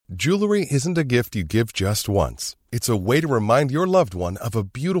Jewelry isn't a gift you give just once. It's a way to remind your loved one of a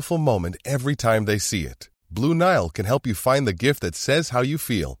beautiful moment every time they see it. Blue Nile can help you find the gift that says how you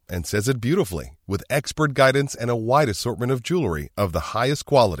feel and says it beautifully, with expert guidance and a wide assortment of jewelry of the highest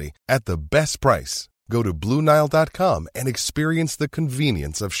quality at the best price. Go to BlueNile.com and experience the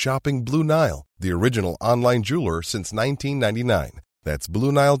convenience of shopping Blue Nile, the original online jeweler since 1999. That's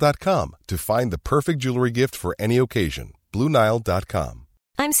BlueNile.com to find the perfect jewelry gift for any occasion. BlueNile.com.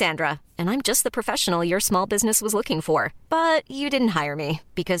 I'm Sandra, and I'm just the professional your small business was looking for. But you didn't hire me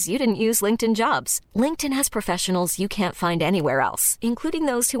because you didn't use LinkedIn Jobs. LinkedIn has professionals you can't find anywhere else, including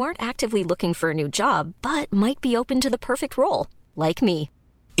those who aren't actively looking for a new job, but might be open to the perfect role, like me.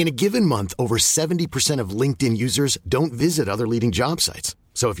 In a given month, over 70% of LinkedIn users don't visit other leading job sites.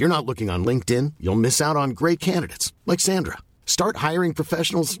 So if you're not looking on LinkedIn, you'll miss out on great candidates like Sandra. Start hiring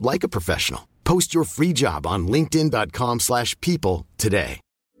professionals like a professional. Post your free job on linkedin.com/people today.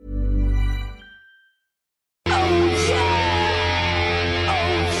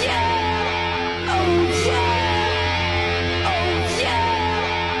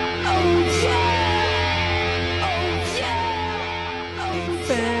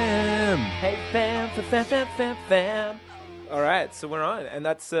 Hey fam. All right, so we're on, and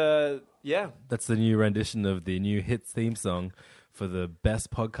that's That's the new rendition of the new hits theme song for the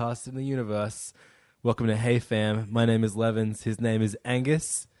best podcast in the universe. Welcome to Hey Fam. My name is Levins. His name is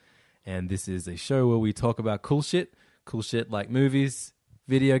Angus, and this is a show where we talk about cool shit like movies,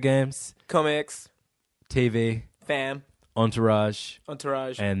 video games, comics, TV, fam, Entourage,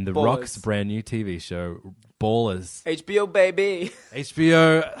 and The Ballers. Rock's brand new TV show, Ballers. HBO baby.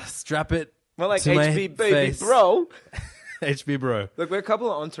 HBO, strap it. More like to my HB baby, face. bro. HB bro. Look, we're a couple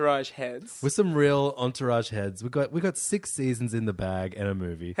of Entourage heads. We're some real Entourage heads. We got 6 seasons in the bag and a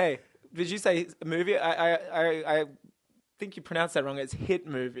movie. Hey, did you say a movie? I think you pronounced that wrong. It's hit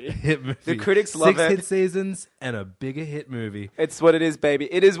movie. Hit movie. The critics love 6 it. hit seasons and a bigger hit movie. It's what it is,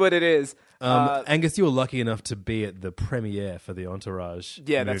 baby. It is what it is. Angus, you were lucky enough to be at the premiere for the Entourage.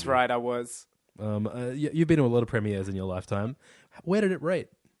 Yeah, that's movie. right. I was. You've been to a lot of premieres in your lifetime. Where did it rate?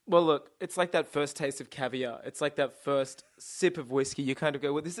 Well, look, it's like that first taste of caviar. It's like that first sip of whiskey. You kind of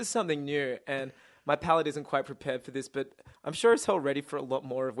go, well, this is something new, and my palate isn't quite prepared for this, but I'm sure it's all ready for a lot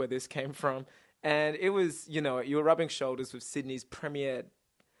more of where this came from. And it was, you were rubbing shoulders with Sydney's premier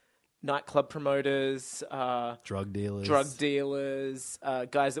nightclub promoters, Drug dealers,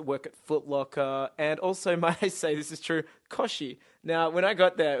 guys that work at Foot Locker, and also, might I say, this is true, Koshi. Now, when I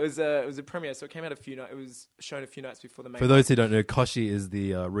got there, it was a premiere, so it came out it was shown a few nights before the main. For those who don't know, Koshi is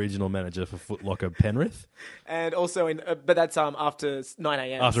the regional manager for Foot Locker Penrith. And also, but that's after 9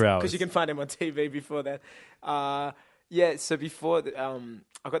 a.m. After hours. Because you can find him on TV before that. So before,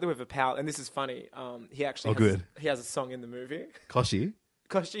 I got there with a pal, and this is funny. He actually he has a song in the movie.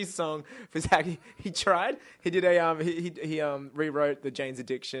 Koshi's song was he tried. He did he rewrote the Jane's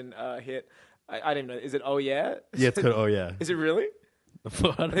Addiction hit. I didn't know. Is it Oh Yeah? Yeah, it's called Oh Yeah. Is it really? I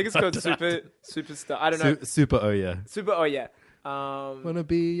think it's called Superstar. I don't know. Super Oh Yeah. Super Oh Yeah. Wanna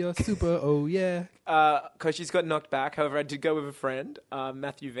be your super Oh Yeah. Koshi's got knocked back. However, I did go with a friend,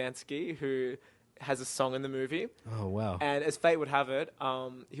 Matthew Vansky, who has a song in the movie. Oh, wow. And as fate would have it,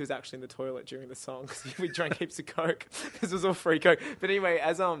 he was actually in the toilet during the song because we drank heaps of Coke because it was all free Coke. But anyway,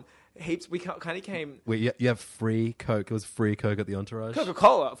 as we kind of came... Wait, you have free Coke? It was free Coke at the Entourage?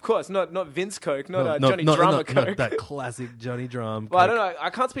 Coca-Cola, of course. Not Vince Coke, Johnny Drama Coke. Not that classic Johnny Drum Well, Coke. I don't know.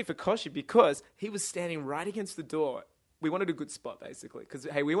 I can't speak for Koshi because he was standing right against the door. We wanted a good spot, basically, because,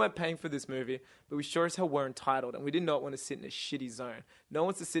 hey, we weren't paying for this movie, but we sure as hell were entitled, and we did not want to sit in a shitty zone. No one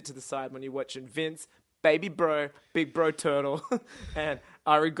wants to sit to the side when you're watching Vince, Baby Bro, Big Bro Turtle, and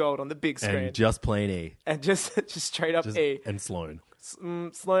Ari Gold on the big screen. And just plain E. And just straight up E. And Sloane.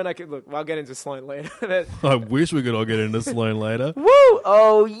 Sloane, I'll get into Sloane later. I wish we could all get into Sloane later. Woo!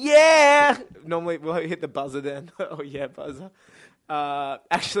 Oh, yeah! Normally, we'll hit the buzzer then. Oh, yeah, buzzer.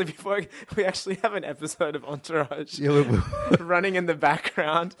 Actually, before we actually have an episode of Entourage running in the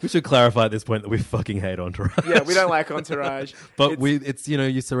background. We should clarify at this point that we fucking hate Entourage. Yeah, we don't like Entourage. But it's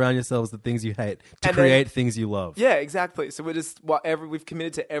you surround yourselves with things you hate to create things you love. Yeah, exactly. So we're just we've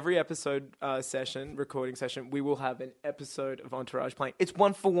committed to every episode recording session. We will have an episode of Entourage playing. It's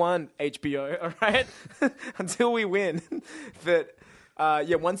 1-for-1 HBO, all right? Until we win. But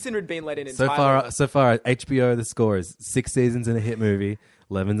one sin had been let in So Thailand. far, HBO, the score is 6 seasons and a hit movie.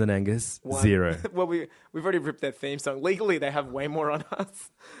 Levins and Angus, One. 0. Well, we've already ripped their theme song. Legally, they have way more on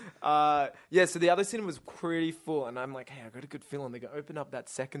us. Yeah, so the other cinema was pretty full, and I'm like, hey, I got a good feeling they're going to open up that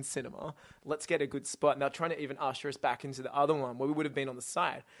second cinema. Let's get a good spot. And they're trying to even usher us back into the other one where we would have been on the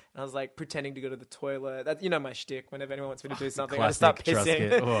side. And I was like pretending to go to the toilet. That, you know my shtick. Whenever anyone wants me to do something, I start classic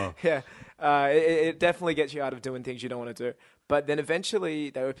pissing. Truscott. Oh. Yeah, it definitely gets you out of doing things you don't want to do. But then eventually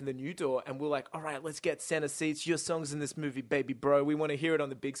they opened the new door and we're like, all right, let's get center seats. Your song's in this movie, baby bro. We want to hear it on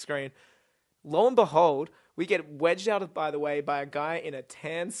the big screen. Lo and behold, we get wedged out, by the way, by a guy in a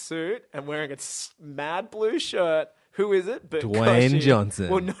tan suit and wearing a mad blue shirt. Who is it? But Dwayne Koshi. Johnson.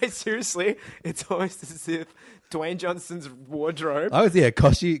 Well, no, seriously. It's almost as if Dwayne Johnson's wardrobe,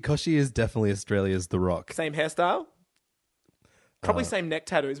 Koshi is definitely Australia's The Rock. same hairstyle, probably same neck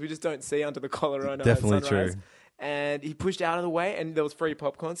tattoos. We just don't see under the collar on Definitely Sunrise. true. And he pushed out of the way, and there was free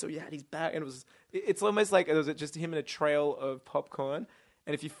popcorn. So he had his back, and it's almost like it was just him in a trail of popcorn.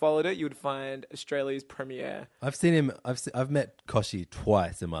 And if you followed it, you would find Australia's premiere. I've seen him. I've met Koshi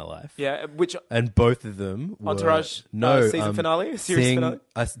twice in my life. Yeah, which And both of them were... Entourage season finale, series finale.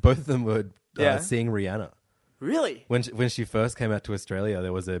 Both of them were Yeah. seeing Rihanna. Really? When she first came out to Australia,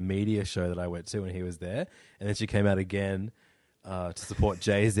 there was a media show that I went to when he was there. And then she came out again to support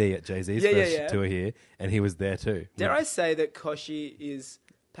Jay-Z at Jay-Z's first tour here. And he was there too. Dare I say that Koshi is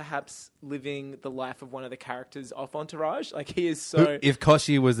perhaps living the life of one of the characters off Entourage? Like, he is so... If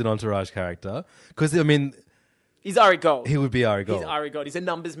Koshi was an Entourage character... Because, I mean... He's Ari Gold. He would be Ari Gold. He's Ari Gold. He's a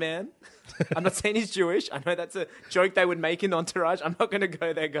numbers man. I'm not saying he's Jewish. I know that's a joke they would make in Entourage. I'm not going to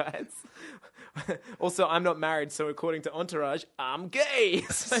go there, guys. Also, I'm not married, so according to Entourage, I'm gay.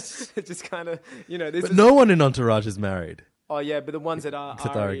 So it's just kind of, this But is... no one in Entourage is married. Oh, yeah, but the ones that are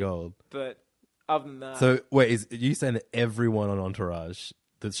Except Ari Gold. But other than that... So, wait, are you saying that everyone on Entourage,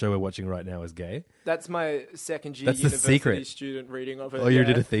 the show we're watching right now, is gay? That's my second year That's the university secret. student reading of it. Oh, you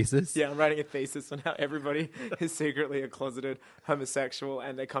did a thesis? Yeah, I'm writing a thesis on how everybody is secretly a closeted homosexual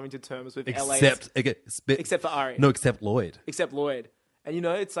and they're coming to terms with except for Ari. No, except Lloyd. Except Lloyd. And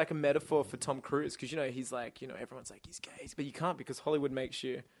it's like a metaphor for Tom Cruise because he's like, everyone's like he's gay, but you can't because Hollywood makes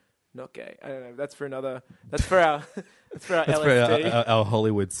you not gay. I don't know. That's for our That's LSD. for our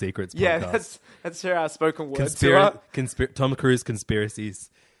Hollywood Secrets podcast. Yeah, that's for our spoken word tour. Tom Cruise conspiracies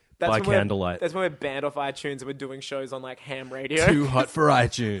by candlelight. That's when we're banned off iTunes and we're doing shows on like ham radio. Too hot for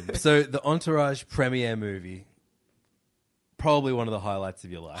iTunes. So the Entourage premiere movie, probably one of the highlights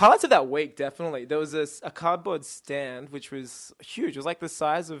of your life. Highlights of that week, definitely. There was a cardboard stand, which was huge. It was like the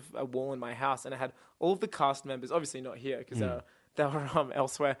size of a wall in my house, and it had all of the cast members, obviously not here because they were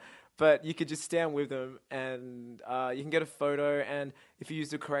elsewhere, but you could just stand with them and you can get a photo, and if you use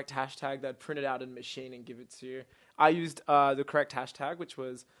the correct hashtag, they'd print it out in a machine and give it to you. I used the correct hashtag, which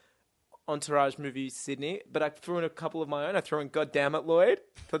was Entourage Movie Sydney, but I threw in a couple of my own. I threw in Goddamn It Lloyd.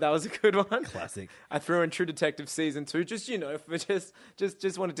 Thought that was a good one. Classic. I threw in True Detective Season 2, for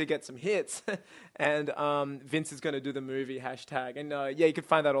just wanted to get some hits. And Vince is going to do the movie hashtag. And you can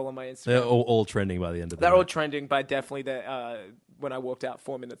find that all on my Instagram. They're all trending by the end of the They're night. all trending, but definitely when I walked out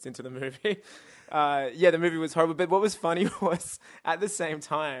 4 minutes into the movie. The movie was horrible. But what was funny was, at the same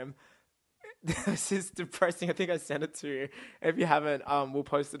time, this is depressing. I think I sent it to you. If you haven't, we'll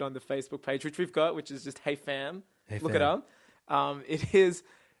post it on the Facebook page, which we've got, which is just Hey Fam. Look it up. It is.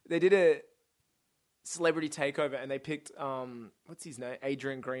 They did a celebrity takeover, and they picked what's his name?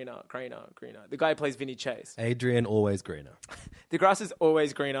 Adrian Greener. The guy who plays Vinny Chase. Adrian always greener. The grass is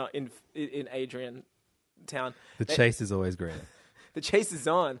always greener in Adrian town. The chase is always greener. The chase is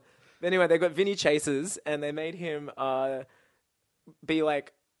on. Anyway, they got Vinny Chases, and they made him be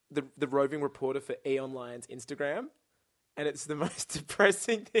like the roving reporter for E-Online's Instagram. And it's the most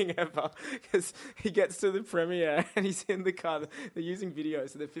depressing thing ever because he gets to the premiere and he's in the car. They're using videos,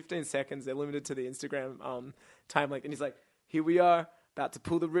 so they're 15 seconds. They're limited to the Instagram time length. And he's like, here we are, about to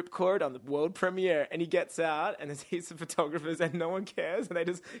pull the ripcord on the world premiere. And he gets out and there's heaps of photographers and no one cares. And they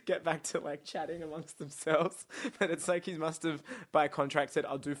just get back to like chatting amongst themselves. But it's like he must have, by contract, said,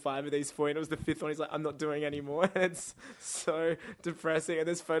 I'll do 5 of these for you. And it was the 5th one. He's like, I'm not doing any more. And it's so depressing. And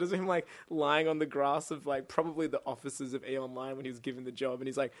there's photos of him like lying on the grass of like probably the offices of E-Online when he was given the job. And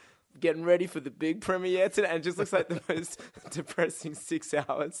he's like, getting ready for the big premiere today. And it just looks like the most depressing 6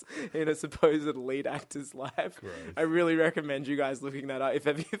 hours in a supposed lead actor's life. Gross. I really recommend you guys looking that up. If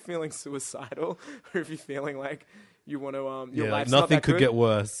ever you're feeling suicidal or if you're feeling like you want to, your life's not nothing that could good. get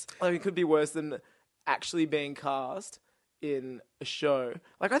worse. Like, it could be worse than actually being cast in a show.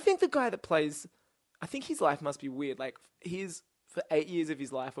 Like, I think the guy that plays, I think his life must be weird. Like, he's, for 8 years of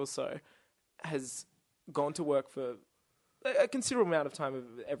his life or so, has gone to work for a considerable amount of time of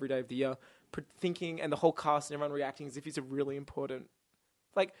every day of the year, thinking, and the whole cast and everyone reacting as if he's a really important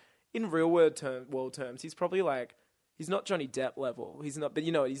like in real world terms, he's probably like, he's not Johnny Depp level. He's not, but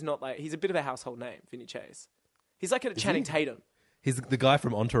you know, he's not like, he's a bit of a household name, Vinny Chase. He's like a Channing Tatum. He's the guy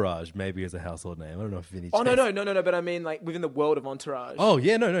from Entourage, maybe as a household name. I don't know if Vinny. Oh Chase. no! But I mean, like within the world of Entourage. Oh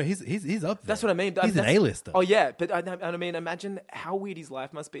yeah, no, he's up there. That's what I mean. He's an A-lister. Oh yeah, but I mean, imagine how weird his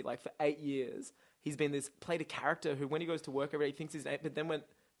life must be. Like for 8 years, he's been played a character who, when he goes to work every day, he thinks his name, but then when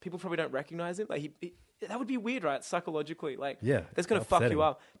people probably don't recognize him, like that would be weird, right? Psychologically, like Yeah, that's gonna fuck upsetting. you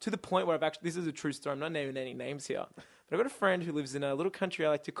up to the point where this is a true story. I'm not naming any names here. But I've got a friend who lives in a little country I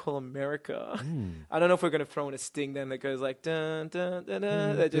like to call America. I don't know if we're going to throw in a sting then that goes like dun dun dun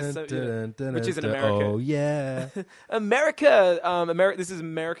dun, that just which isn't America. Oh yeah, America. This is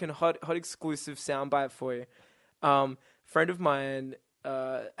American hot exclusive soundbite for you. Friend of mine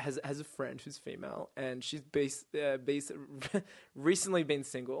has a friend who's female, and she's recently been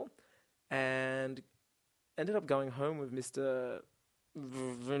single, and ended up going home with Mr.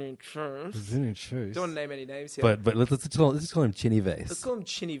 Vinny Chase. Vinny Chase. Don't want to name any names here. But let's just call him Chinny Vase. Let's call him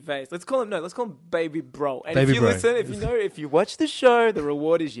Chinny Vase. Let's call him Baby Bro. And Baby if you Bro. listen, if you watch the show, the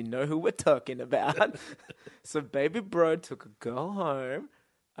reward is you know who we're talking about. So Baby Bro took a girl home.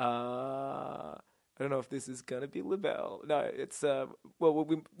 I don't know if this is gonna be LaBelle. No, it's I'll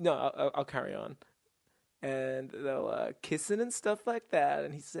carry on. And they were kissing and stuff like that.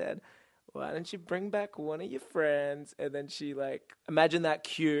 And he said, why don't you bring back one of your friends? And then she imagine that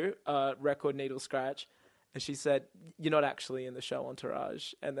cue, record needle scratch. And she said, you're not actually in the show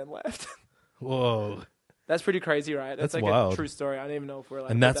Entourage, and then left. Whoa. That's pretty crazy, right? That's like wild. a true story. I don't even know if we're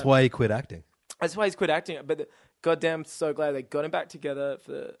like... And that's why he quit acting. That's why he's quit acting. But goddamn, so glad they got him back together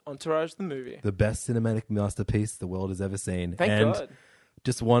for Entourage, the movie. The best cinematic masterpiece the world has ever seen. Thank God.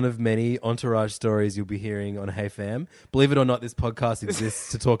 Just one of many Entourage stories you'll be hearing on Hey Fam. Believe it or not, this podcast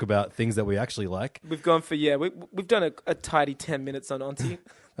exists to talk about things that we actually like. We've gone for, we've done a tidy 10 minutes on Auntie.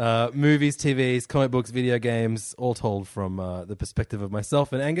 Movies, TVs, comic books, video games, all told from the perspective of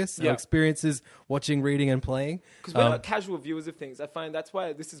myself and Angus. Yeah. Our experiences watching, reading, and playing. Because we're not casual viewers of things. I find that's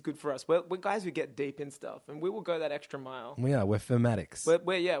why this is good for us. We're guys who get deep in stuff, and we will go that extra mile. We're famatics.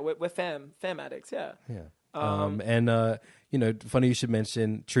 We're fam addicts, yeah. Yeah. Funny you should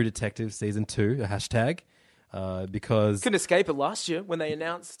mention True Detective Season 2, a hashtag, because... Couldn't escape it last year when they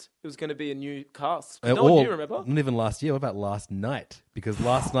announced it was going to be a new cast. No one knew, remember? Not even last year. What about last night? Because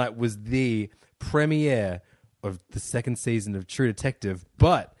last night was the premiere of the second season of True Detective,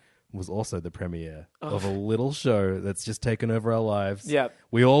 but was also the premiere of a little show that's just taken over our lives. Yeah.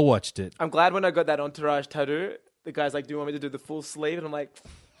 We all watched it. I'm glad when I got that Entourage tattoo, the guy's like, do you want me to do the full sleeve? And I'm like,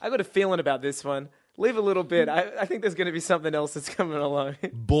 I got a feeling about this one. Leave a little bit. I think there's going to be something else that's coming along.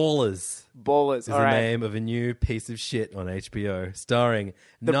 Ballers Ballers. is All the right. name of a new piece of shit on HBO, starring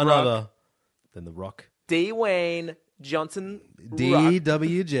The none Rock. other than The Rock. Dwayne Johnson. Rock.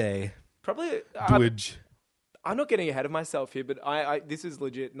 DWJ. Probably. Dwidge. I'm not getting ahead of myself here, but I this is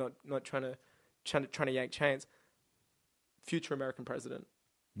legit. Not trying to yank chains. Future American president.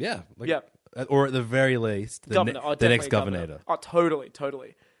 Yeah. Yeah. Or at the very least, the Governor. next governor. Oh,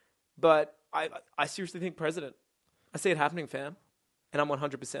 totally. But I seriously think president. I see it happening, fam. And I'm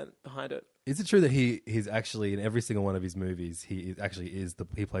 100% behind it. Is it true that he's actually in every single one of his movies? He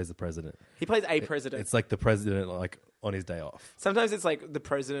plays the president. He plays a president. It's like the president, like on his day off. Sometimes it's like the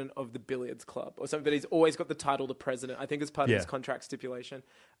president of the billiards club or something, but he's always got the title the president. I think it's part of his contract stipulation.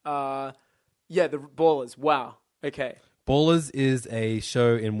 The Ballers. Wow. Okay. Ballers is a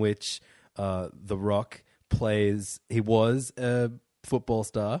show in which The Rock plays. He was a football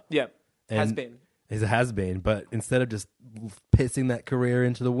star. Yeah. Has And been. He's a has-been, but instead of just pissing that career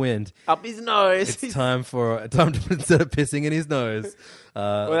into the wind, Up his nose. it's time to instead of pissing in his nose,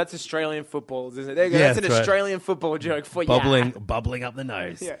 Well, that's Australian football, isn't it? There you go. Yeah, that's an that's right. Australian football joke for you. bubbling up the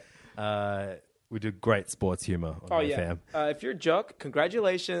nose. Yeah. We do great sports humor on AFM. If you're a jock,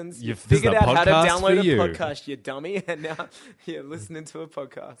 congratulations. You This is figured a out how to podcast download for a you. podcast, you dummy, and now you're listening to a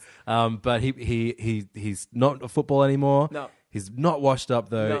podcast. But he's not a football anymore. No. He's not washed up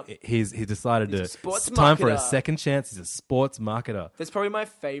though. No. He's decided He's a sports it's time for a marketer. second chance. He's a sports marketer That's probably my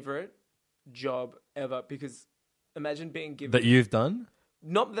favorite job ever because imagine being given... that you've done.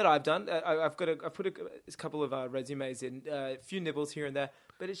 Not that I've done. I've put a couple of resumes in, a few nibbles here and there,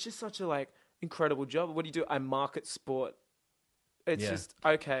 but it's just such a incredible job. What do? I market sport. It's just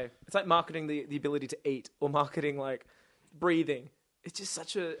okay. It's like marketing the ability to eat or marketing breathing. It's just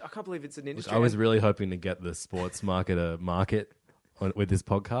such a. I can't believe it's an industry. I was really hoping to get the sports marketer market with this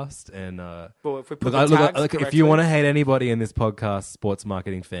podcast, and Well, if we put the tags if you correctly- want to hate anybody in this podcast, sports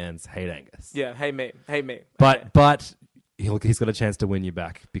marketing fans hate Angus. Yeah, hey me. But he's got a chance to win you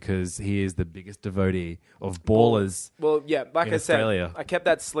back because he is the biggest devotee of Ballers. Well, yeah, like in I said, Australia. I kept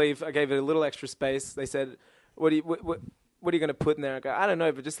that sleeve. I gave it a little extra space. They said, what are you going to put in there? I go, I don't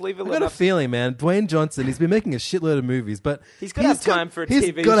know, but just leave it I got a enough. feeling, man. Dwayne Johnson, he's been making a shitload of movies, but He's gotta have time for a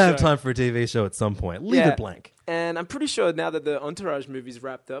TV He's got to have show. time for a TV show at some point. Leave it blank. And I'm pretty sure now that the Entourage movie's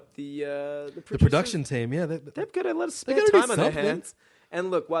wrapped up, the The production team, yeah. they've got a lot of spare gotta do time on their something. hands. And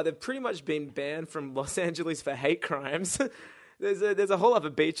look, while they've pretty much been banned from Los Angeles for hate crimes, there's a whole other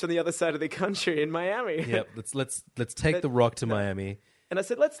beach on the other side of the country in Miami. Yep, let's take The Rock to Miami. And I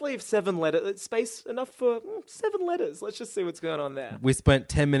said, let's leave 7 letters, space enough for 7 letters. Let's just see what's going on there. We spent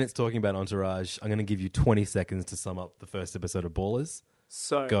 10 minutes talking about Entourage. I'm going to give you 20 seconds to sum up the first episode of Ballers.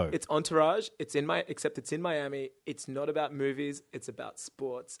 So Go. It's Entourage. Except it's in Miami. It's not about movies. It's about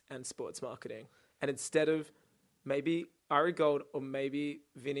sports and sports marketing. And instead of maybe Ari Gold or maybe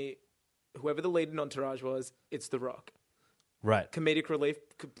Vinny, whoever the lead in Entourage was, it's The Rock. Right. Comedic relief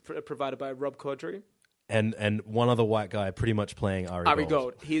provided by Rob Corddry. And one other white guy pretty much playing Ari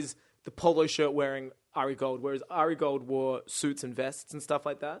Gold. He's the polo shirt wearing Ari Gold, whereas Ari Gold wore suits and vests and stuff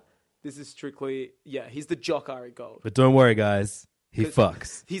like that. This is strictly, he's the jock Ari Gold. But don't worry, guys. He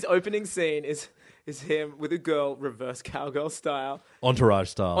fucks. His opening scene is him with a girl, reverse cowgirl style. Entourage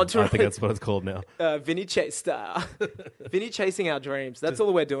style. Entourage. I think that's what it's called now. Vinny Chase style. Vinny chasing our dreams. That's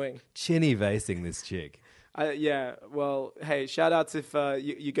all we're doing. Chinny vasing this chick. Yeah, well, hey, shout outs if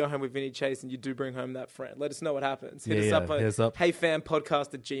you go home with Vinny Chase and you do bring home that friend. Let us know what happens. Hit us up.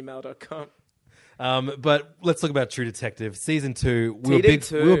 heyfanpodcast@gmail.com. But let's talk about True Detective. Season 2. We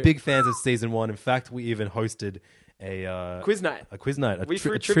TD2. were big fans of Season 1. In fact, we even hosted a Quiz night. A quiz night. We A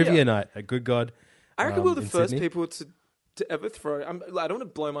threw trivia trivia night. A good God. I reckon we were the in first Sydney. people to ever throw. I don't want to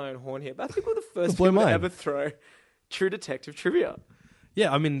blow my own horn here, but I think we were the first Blow people to mine. ever throw True Detective trivia.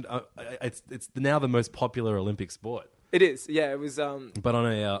 Yeah, I mean, it's now the most popular Olympic sport. It is. Yeah, it was. But on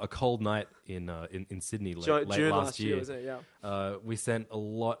a cold night in Sydney late June last year, wasn't it? Yeah. we sent a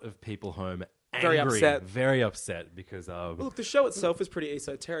lot of people home Very angry, upset. very upset because Well, look, the show itself was pretty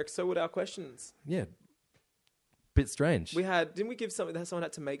esoteric. So would our questions. yeah, bit strange. Didn't we give something that someone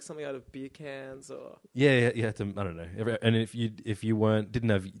had to make something out of beer cans or? Yeah, I don't know. And if you didn't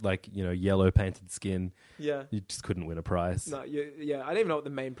have yellow painted skin, Yeah. you just couldn't win a prize. No, yeah, I don't even know what the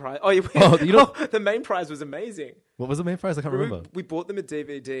main prize. Oh, yeah, Oh, you don't- the main prize was amazing. What was the main prize? I can't remember. We bought them a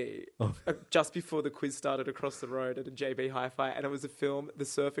DVD just before the quiz started across the road at a JB Hi-Fi, and it was a film, the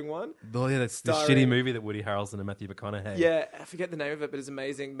surfing one. Oh yeah, that's the starring- shitty movie that Woody Harrelson and Matthew McConaughey. Yeah, I forget the name of it, but it's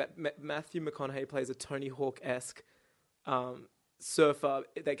amazing. Matthew McConaughey plays a Tony Hawk-esque surfer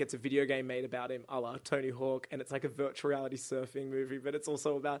that gets a video game made about him, a la Tony Hawk, and it's like a virtual reality surfing movie, but it's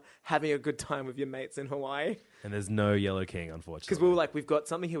also about having a good time with your mates in Hawaii. And there's no Yellow King, unfortunately. Because we were like, we've got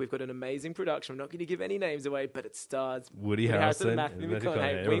something here, we've got an amazing production. I'm not going to give any names away, but it stars Woody Harrelson and Matthew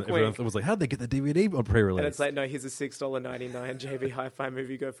McConaughey. Wink, Everyone wink. was like, how'd they get the DVD on pre-release? And it's like, no, here's a $6.99 JB Hi-Fi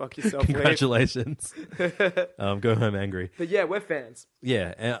movie. Go fuck yourself, leave. Congratulations. Go home angry. But yeah, we're fans.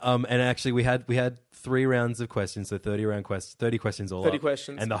 Yeah, and actually we had 3 rounds of questions, so 30 questions all 30 up.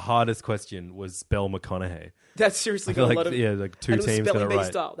 questions. And the hardest question was spell McConaughey. That's seriously I feel got a like lot of... like 2 and it was teams got spelling it bee right.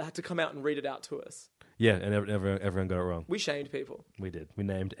 style. They had to come out and read it out to us. Yeah, and everyone got it wrong. We shamed people. We did. We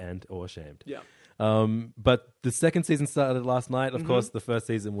named and or shamed. Yeah. But the second season started last night. Of course, the first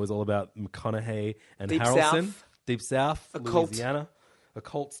season was all about McConaughey and Deep Harrelson. South. Deep South, Occult. Louisiana.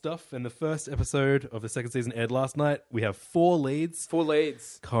 Occult stuff. And the first episode of the second season aired last night. We have 4 leads. 4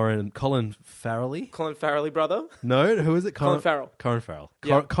 leads. Colin Farrelly? Colin Farrelly, brother. No, who is it? Colin Farrell. Corin Farrell.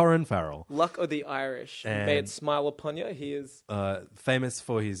 Yeah. Corin Farrell. Luck of the Irish. And- May it smile upon you. He is... Famous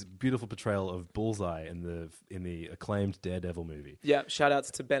for his beautiful portrayal of Bullseye in the acclaimed Daredevil movie. Yeah, shout outs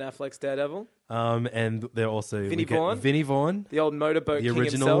to Ben Affleck's Daredevil. And they're also Vinnie Vaughn. Vinnie Vaughn. The old motorboat The king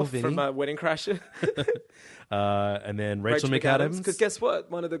original himself Vinny. from Wedding Crasher. And then Rachel McAdams. Because guess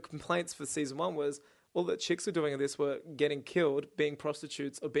what? One of the complaints for season 1 was all the chicks were doing in this were getting killed, being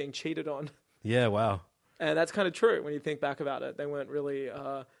prostitutes, or being cheated on. Yeah, wow. And that's kind of true when you think back about it. They weren't really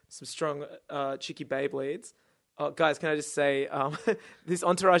some strong cheeky babe leads. Guys, can I just say, this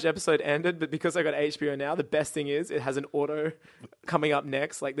Entourage episode ended, but because I got HBO now, the best thing is it has an auto coming up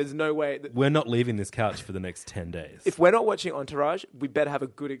next. Like, there's no way... We're not leaving this couch for the next 10 days. If we're not watching Entourage, we better have a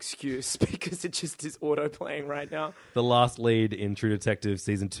good excuse because it just is auto playing right now. The last lead in True Detective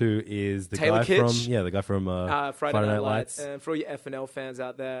season 2 is the Taylor guy Kitsch. from Friday Night Lights. And for all you FNL fans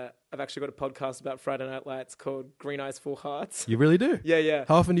out there, I've actually got a podcast about Friday Night Lights called Green Eyes Full Hearts. You really do? Yeah.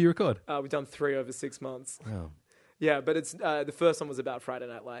 How often do you record? We've done 3 over 6 months. Oh. Yeah, but it's the first one was about Friday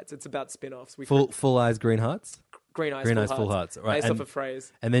Night Lights. It's about spin-offs. Full Eyes Green Hearts? Green Eyes, Green Full Eyes, Full Hearts. Right. Based And- off a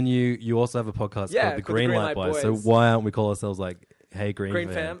phrase. And then you also have a podcast Yeah, called The called Green Light Boys. So Boys. why aren't we call ourselves like Hey Green, Green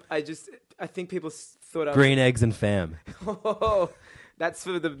Fam? Fam. I think people thought I was... Green Eggs and Fam. That's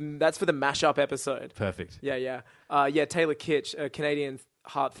for the mashup episode. Perfect. Yeah. Taylor Kitsch, a Canadian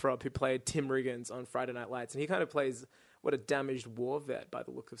heartthrob who played Tim Riggins on Friday Night Lights, and he kind of plays what a damaged war vet by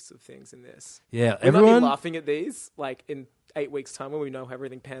the look of things in this. Yeah, We might everyone. be laughing at these like in 8 weeks' time when we know how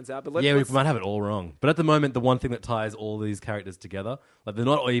everything pans out. But Yeah, we let's might have it all wrong. But at the moment, the one thing that ties all these characters together, like they're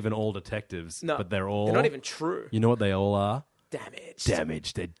not even all detectives, no, but they're not even true. You know what they all are? Damaged.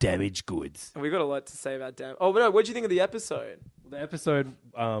 Damaged. They're damaged goods. And we got a lot to say about damage. Oh, but no, what do you think of the episode? The episode,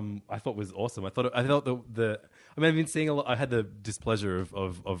 I thought was awesome. I thought the. I mean, I've been seeing a lot. I had the displeasure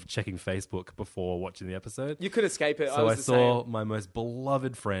of checking Facebook before watching the episode. You could escape it. So I was the saw same. my most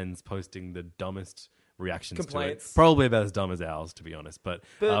beloved friends posting the dumbest reactions Complaints. to it. Probably about as dumb as ours, to be honest. But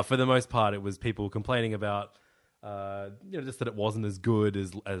for the most part, it was people complaining about, just that it wasn't as good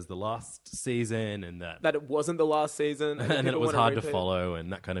as the last season, and that it wasn't the last season, and that people it was wanna hard to repeat it. follow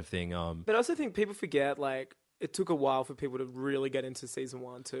and that kind of thing. But I also think people forget like it took a while for people to really get into season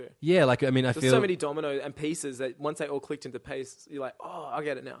 1 too. Yeah, like I mean, I There's feel so many dominoes and pieces that once they all clicked into place, you're like, oh, I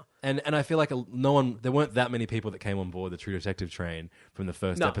get it now. and I feel like there weren't that many people that came on board the True Detective train from the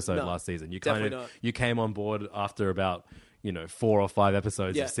first episode no, last season. You definitely not. you came on board after about 4 or 5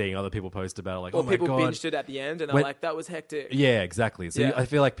 episodes Yeah. of seeing other people post about it, like, Or oh my people god, binged it at the end and are When- like, that was hectic. yeah, exactly. So Yeah. I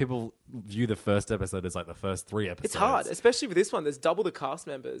feel like people view the first episode as like the first 3 episodes. It's hard, especially with this one. There's double the cast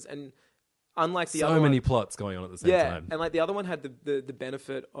members, and unlike the other So many one, plots going on at the same time. and like the other one had the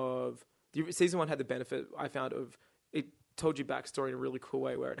benefit of season 1 had the benefit I found of it told you backstory in a really cool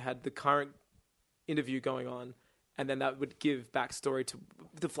way where it had the current interview going on, and then that would give backstory to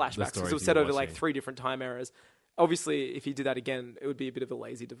the flashbacks because stories it was you set were over like watching. 3 different time eras. Obviously, if you did that again, it would be a bit of a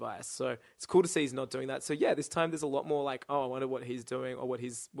lazy device. So it's cool to see he's not doing that. So yeah, this time there's a lot more like, oh, I wonder what he's doing or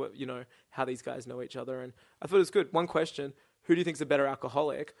how these guys know each other. And I thought it was good. One question: who do you think's a better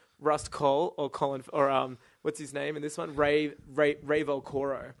alcoholic, Rust Cole or Colin or what's his name in this one, Ray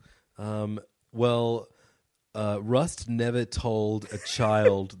Volcoro? Rust never told a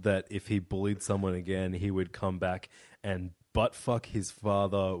child that if he bullied someone again, he would come back and butt fuck his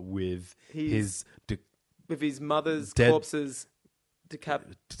father with his With his mother's Dead- corpse's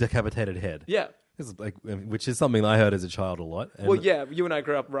decapitated head. Yeah. This is which is something I heard as a child a lot. And Well, yeah, you and I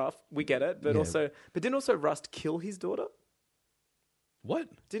grew up rough. We get it. But Yeah. didn't also Rust kill his daughter? What?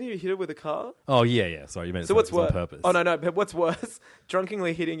 Didn't he hit her with a car? Oh, yeah. Sorry, you meant So it what's on worse? purpose. Oh, no. But what's worse?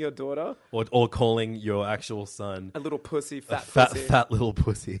 Drunkenly hitting your daughter? Or calling your actual son A little pussy, a fat fat, pussy. fat little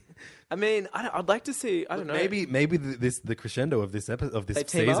pussy. I mean, I'd like to see, I don't know. Maybe the crescendo of this They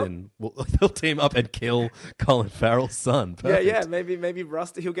team up? season, they'll team up and kill Colin Farrell's son. Perfect. Yeah. Maybe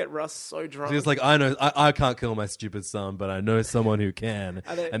Rust, he'll get Rust so drunk. So it's like, I can't kill my stupid son, but I know someone who can.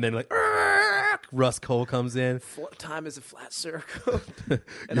 And then- And then like, Russ Cole comes in. Time is a flat circle.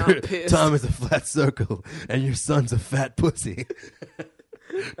 And I'm pissed. Time is a flat circle, and your son's a fat pussy.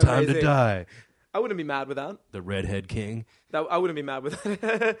 Time to Amazing. die. I wouldn't be mad with that. The redhead king. I wouldn't be mad with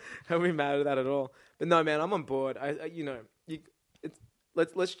that. I wouldn't be mad with that at all. But no, man, I'm on board.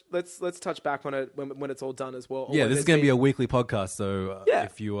 Let's touch back on it when it's all done as well. Yeah, Or this is there's going to be been- a weekly podcast, so Yeah.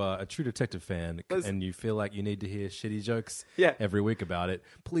 if you are a True Detective fan Let's- and you feel like you need to hear shitty jokes Yeah. every week about it,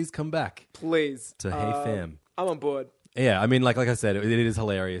 please come back Please to Hey Fam. I'm on board. Yeah, I mean, like I said, it is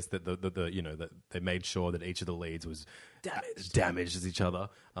hilarious that that they made sure that each of the leads was damaged as each other.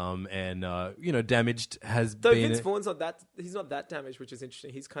 Damaged has Though been. Vince Vaughn's not that. He's not that damaged, which is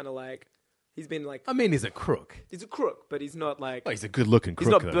interesting. He's kind of like he's been like I mean, he's a crook. he's a crook, but he's not like Oh, he's a good-looking crook.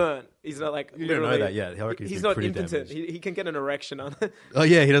 he's not though. burnt. He's not like You don't know literally- that yet. I reckon he's been not pretty impotent. damaged. He can get an erection on. Oh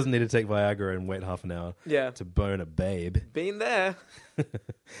yeah, he doesn't need to take Viagra and wait half an hour. Yeah. To bone a babe. Been there.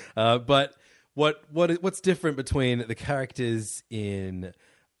 But what's different between the characters in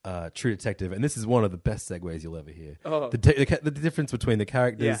True Detective, and this is one of the best segues you'll ever hear. Oh. The difference between the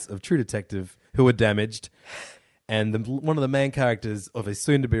characters Yeah. of True Detective who are damaged and one of the main characters of a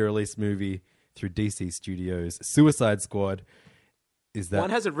soon-to-be-released movie through DC Studios, Suicide Squad, is that...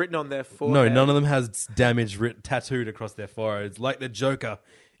 One has it written on their No, forehead. none of them has damage tattooed across their foreheads, like the Joker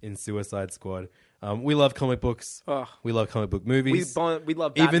in Suicide Squad. We love comic books. Oh. We love comic book movies. We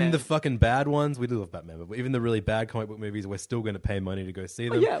love Batman. Even the fucking bad ones, we do love Batman, but even the really bad comic book movies, we're still going to pay money to go see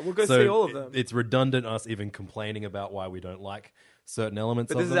them. yeah, we'll go So see all of them. It's redundant us even complaining about why we don't like certain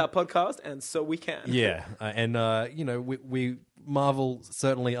elements But of this them. is our podcast, and so we can. Yeah, we Marvel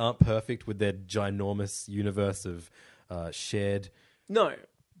certainly aren't perfect with their ginormous universe of shared No.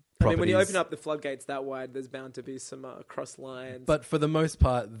 I mean, when you properties. open up the floodgates that wide, there's bound to be some cross lines. But for the most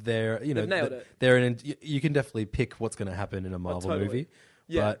part, they're They've nailed it. you can definitely pick what's going to happen in a Marvel totally. movie.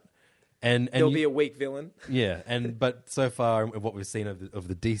 Yeah. But, and there'll you- be a weak villain. Yeah, but so far what we've seen of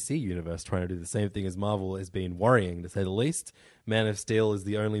the DC universe trying to do the same thing as Marvel has been worrying, to say the least. Man of Steel is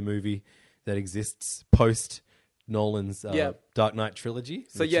the only movie that exists post Nolan's Dark Knight trilogy.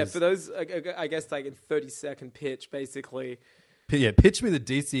 So which yeah, is- for those, I guess like in 30-second pitch, basically. pitch me the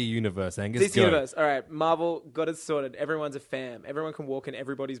DC universe, Angus. DC go. Universe. All right, Marvel got it sorted. Everyone's a fan. Everyone can walk in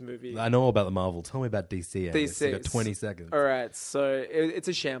everybody's movie. I know all about the Marvel. Tell me about DC. Angus. DC. You got 20 seconds. All right, so it's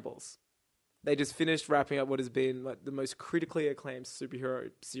a shambles. They just finished wrapping up what has been like the most critically acclaimed superhero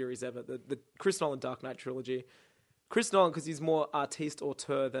series ever, the Chris Nolan Dark Knight trilogy. Chris Nolan, because he's more artiste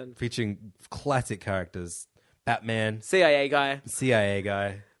auteur than Featuring classic characters: Batman, CIA guy, CIA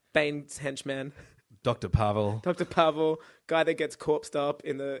guy, Bane's henchman, Dr. Pavel, Dr. Pavel, guy that gets corpsed up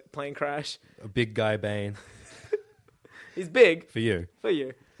in the plane crash. a big guy Bane. He's big For you. for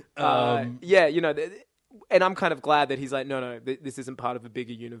you. Yeah, you know, and I'm kind of glad that he's like, no, this isn't part of a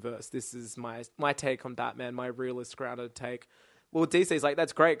bigger universe. This is my take on Batman, my realist, grounded take. Well, DC's like,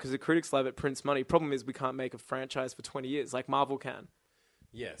 that's great because the critics love it, prints money. Problem is we can't make a franchise for 20 years like Marvel can.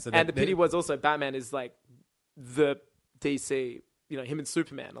 Yeah. So And the pity was also Batman is like the DC, you know, him and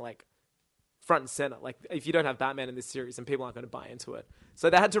Superman are like front and center. Like if you don't have Batman in this series, then people aren't going to buy into it. So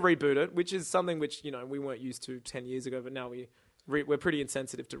they had to reboot it, which is something which, you know, we weren't used to 10 years ago, but now we're pretty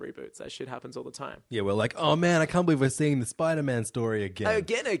insensitive to reboots. That shit happens all the time. Yeah, we're like, oh man, I can't believe we're seeing the Spider-Man story again.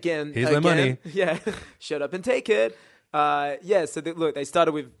 Again. Here's my money. Yeah. Shut up and take it. Yeah, so look, they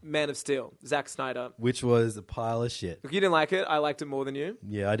started with Man of Steel, Zack Snyder. Which was a pile of shit. Look, you didn't like it. I liked it more than you.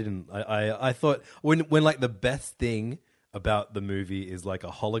 Yeah, I didn't. I thought when like the best thing about the movie is like a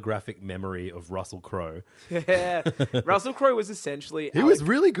holographic memory of Russell Crowe. Yeah. Russell Crowe was essentially... He was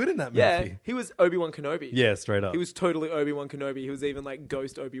really good in that movie. Yeah, he was Obi-Wan Kenobi. Yeah, straight up. He was totally Obi-Wan Kenobi. He was even like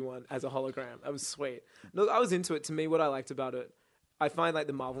Ghost Obi-Wan as a hologram. That was sweet. Look, I was into it. To me, what I liked about it, I find like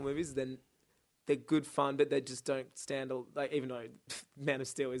the Marvel movies, then they're good fun, but they just don't stand... Like, even though Man of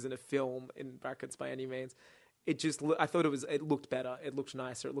Steel isn't a film in brackets by any means, it just... I thought it looked better. It looked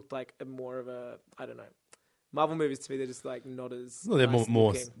nicer. It looked like more of a... I don't know. Marvel movies to me, they're just like not as. Well, they're nice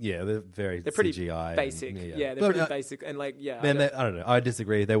more looking. yeah, they're very They're pretty CGI basic. and- Yeah, they're But, pretty basic and like yeah. Man, I don't know. I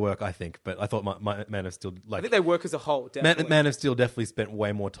disagree. They work, I think, but I thought my Man of Steel I like think they work as a whole. Definitely. Man of Steel definitely spent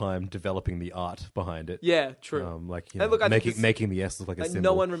way more time developing the art behind it. Yeah, true. Like you Hey, know, look, I think making the S look like a like symbol.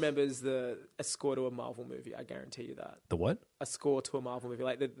 no one remembers a score to a Marvel movie. I guarantee you that. The what? A score to a Marvel movie,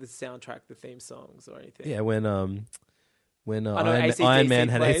 like the soundtrack, the theme songs, or anything. Yeah, when I know AC/DC Iron Man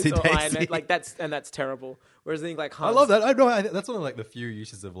had plays, or AC/DC. Iron Man, like that's terrible. Whereas I think like I Hans, love that. I know that's one of like the few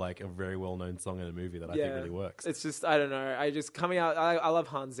uses of like a very well known song in a movie that I think really works. It's just I don't know. I just coming out. I love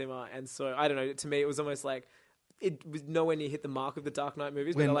Hans Zimmer, and so I don't know. To me, it was almost like it was nowhere near hit the mark of the Dark Knight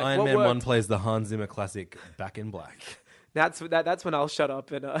movies. When but like, Iron what Man worked? 1 plays the Hans Zimmer classic Back in Black. That's when I'll shut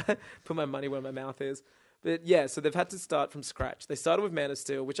up and put my money where my mouth is. But yeah, so they've had to start from scratch. They started with Man of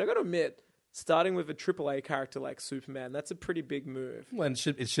Steel, which I got to admit, starting with a AAA character like Superman, that's a pretty big move. Well, and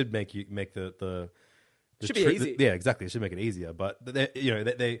it should make the Should be easy. yeah, exactly. It should make it easier. But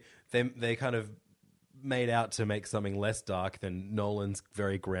they kind of made out to make something less dark than Nolan's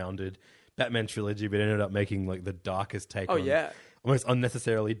very grounded Batman trilogy, but ended up making like the darkest take. Oh, on, yeah. almost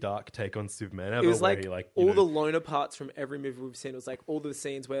unnecessarily dark take on Superman ever. It was where like, he, all the loner parts from every movie we've seen. It was like all the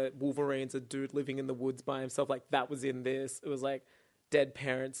scenes where Wolverine's a dude living in the woods by himself. Like that was in this. It was like dead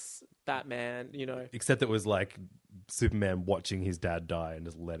parents, Batman, you know. Except it was like Superman watching his dad die and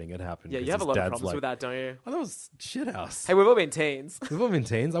just letting it happen. Yeah, 'cause you have a his lot of dad's problems like, with that, don't you? Oh, that was shithouse. Hey, we've all been teens. We've all been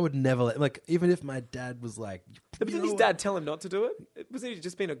teens. I would never like, even if my dad was like, But didn't his dad tell him not to do it? Wasn't he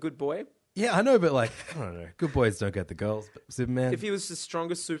just being a good boy? yeah, I know, but like, I don't know. Good boys don't get the girls. But Superman, If he was the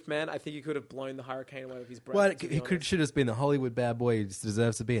strongest Superman, I think he could have blown the hurricane away with his breath. well, to be he could honest. should have just been the Hollywood bad boy he just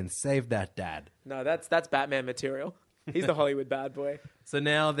deserves to be and saved that dad. No, that's Batman material. He's the Hollywood bad boy. So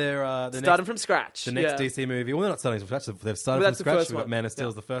now they're Starting from scratch. the next yeah. DC movie. Well, they're not starting from scratch. They've started Well, from that's the scratch. first We've got one. Man of Steel Yeah.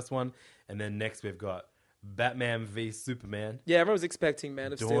 is the first one, and then next we've got Batman v Superman. Yeah, everyone was expecting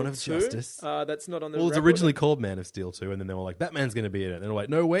Man of Dawn Steel of 2. Justice. That's not on the Well, it was record. originally called Man of Steel 2, and then they were like, Batman's going to be in it. And they were like,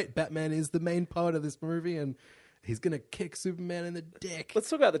 no, wait, Batman is the main part of this movie, and he's going to kick Superman in the dick. Let's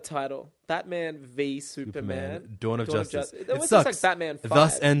talk about the title. Batman v Superman. Dawn of Justice. It It almost sucks. looks like Batman 5.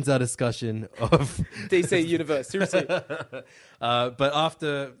 Thus ends our discussion of DC Universe. Seriously. but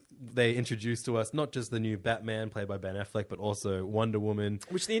after they introduced to us not just the new Batman played by Ben Affleck, but also Wonder Woman.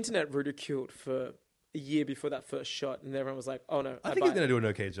 Which the internet ridiculed for a year before that first shot, and everyone was like, oh no, I think buy he's going to it. do an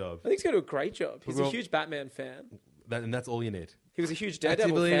okay job. I think he's going to do a great job. He's a Well- huge Batman fan. And that's all you need. He was a huge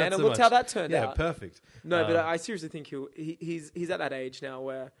Daredevil Actively, fan, not and so looked how much. that turned Yeah, out. perfect. No, but I seriously think he's at that age now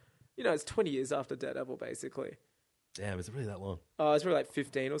where, it's 20 years after Daredevil, basically. Damn, is it really that long? Oh, it's probably like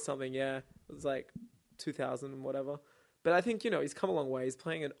 15 or something, yeah. It was like 2000 and whatever. But I think, he's come a long way. He's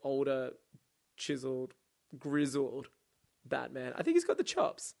playing an older, chiseled, grizzled Batman. I think he's got the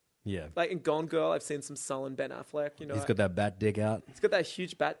chops. Yeah. Like in Gone Girl, I've seen some sullen Ben Affleck, He's got that bat dick out. He's got that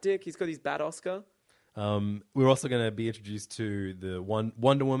huge bat dick. He's got his bat Oscar. We're also going to be introduced to the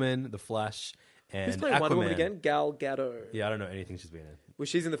Wonder Woman, the Flash, and Who's playing Aquaman. Wonder Woman again? Gal Gadot. Yeah, I don't know anything she's been in. Well,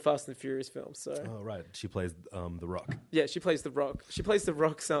 she's in the Fast and Furious film, so... Oh, right. She plays The Rock. Yeah, she plays The Rock. She plays The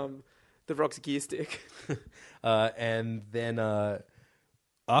Rock's gear stick. And then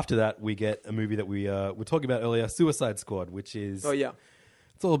after that, we get a movie that we were talking about earlier, Suicide Squad, which is... Oh, yeah.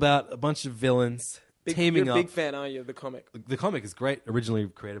 It's all about a bunch of villains teaming You're up. a big fan, aren't you, of the comic? The comic is great. Originally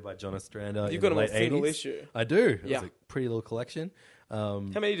created by John Ostrander You've in got the them on late single 80s. issue. I do. Yeah. It's a pretty little collection. How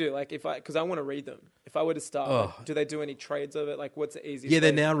many do you do? Like, because I want to read them. If I were to start, do they do any trades of it? Like, what's the easiest? Yeah,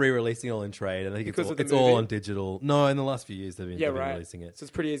 they're way? now re-releasing it all in trade. And I think Because of the it's all movie? on digital. No, in the last few years they've been right. releasing it. So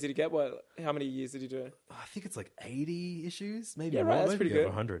it's pretty easy to get. How many years did you do? I think it's like 80 issues, maybe Yeah, more. right. That's maybe pretty over good.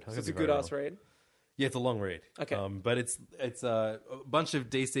 100. So it's a good ass read. Yeah, it's a long read. Okay. But it's a bunch of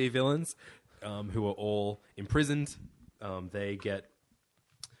DC villains who are all imprisoned. They get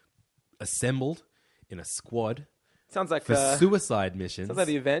assembled in a squad Sounds like for suicide missions. Sounds like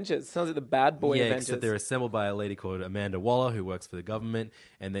the Avengers. Sounds like the bad boy yeah, Avengers. except they're assembled by a lady called Amanda Waller who works for the government,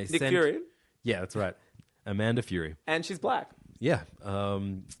 and they Nick send Fury, Yeah, that's right, Amanda Fury. and she's black. Yeah,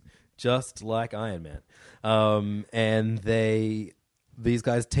 just like Iron Man. And these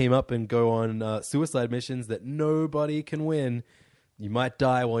guys team up and go on suicide missions that nobody can win. You might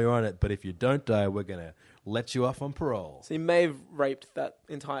die while you're on it, but if you don't die, we're gonna let you off on parole. So you may have raped that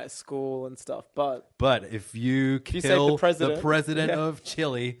entire school and stuff, but If you save kill the president, yeah. of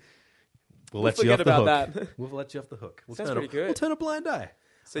Chile, we'll We'll let you off forget the hook. about that. We'll let you off the hook. We'll Sounds turn pretty good. We'll turn a blind eye.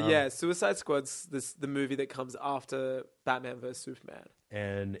 So Suicide Squad's the movie that comes after Batman vs Superman.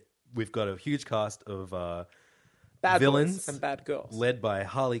 And we've got a huge cast of Bad villains boys and bad girls. led by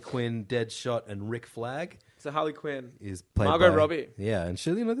Harley Quinn, Deadshot, and Rick Flag. So Harley Quinn Is played Margot by Robbie. Yeah, and she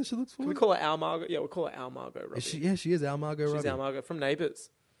looks Can we forward. call her Al Margot? Yeah, we'll call her Al Margot Robbie. She is Al Margot She's Robbie. Al Margot from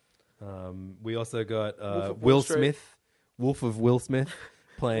Neighbours. We also got of Will Wall Street. Smith, Wolf of Will Smith,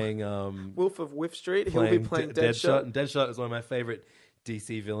 playing Wolf of Whiff Street. He'll be playing Deadshot. And Deadshot is one of my favorite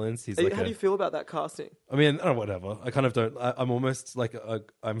DC villains. He's How like do you feel about that casting? I mean, whatever. I kind of don't. I'm almost like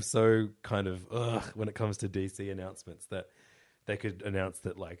I'm so kind of when it comes to DC announcements that they could announce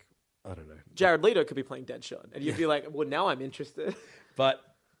that, like, I don't know. Jared Leto could be playing Deadshot, and you'd be like, "Well, now I'm interested." But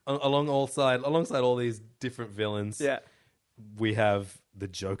alongside all these different villains, Yeah, we have the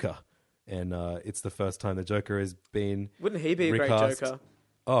Joker, and it's the first time the Joker has been. wouldn't he be a recast. great Joker?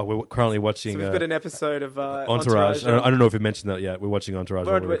 Oh, we're currently watching. So we've got an episode of Entourage. I don't know if we mentioned that yet. We're watching Entourage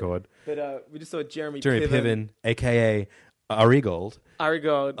while we record. But we just saw Jeremy Piven, aka Ari Gold. Ari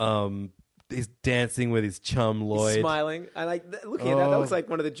Gold. He's dancing with his chum Lloyd. He's smiling. I like looking at that. That looks like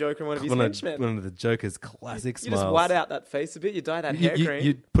one of the Joker and one of his henchmen. One of the Joker's classic You smiles. just white out that face a bit. You dye that hair green.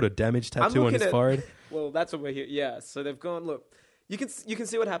 You put a damage tattoo on his forehead. Well, that's what we're here. Yeah. So they've gone. Look, you can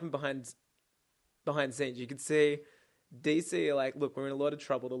see what happened behind scenes. You can see DC are like, look, we're in a lot of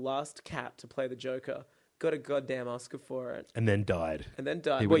trouble. The last cat to play the Joker got a goddamn Oscar for it, And then died. and then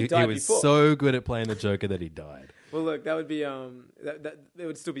died. He died was before. so good at playing the Joker that he died. Well, look, that would be that it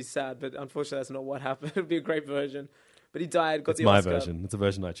would still be sad, but unfortunately, that's not what happened. It would be a great version, but he died. Got It's the my Oscar. version. It's a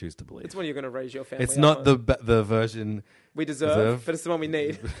version I choose to believe. It's one you're going to raise your family. It's not up on. the version we deserve, but it's the one we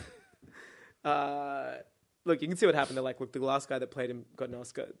need. Look, you can see what happened. They're like, look, the last guy that played him got an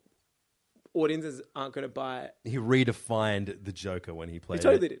Oscar. Audiences aren't going to buy it. He redefined the Joker when he He played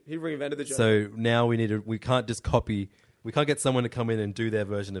totally it. did. He reinvented the Joker. So now we can't just copy. We can't get someone to come in and do their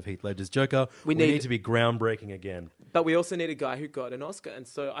version of Heath Ledger's Joker. We need to be groundbreaking again. But we also need a guy who got an Oscar. And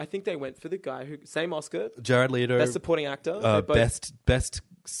so I think they went for the guy who... Same Oscar. Jared Leto, Best supporting actor. They're both best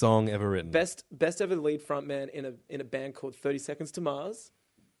song ever written. Best ever lead frontman in a band called 30 Seconds to Mars.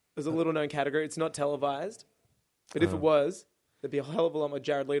 It was a little known category. It's not televised. But if it was, there'd be a hell of a lot more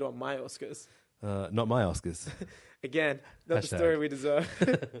Jared Leto on my Oscars. Not my Oscars. Again, not Hashtag. the story we deserve.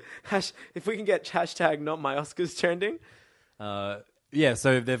 If we can get hashtag not my Oscars trending. Yeah,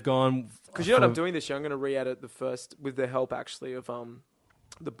 so they've gone... Because you know what I'm doing this year? I'm going to re-edit the first, with the help actually of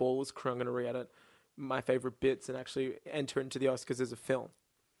the Ballers crew, I'm going to re-edit my favorite bits and actually enter into the Oscars as a film.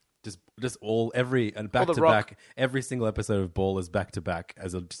 Just every single episode of Ball is back to back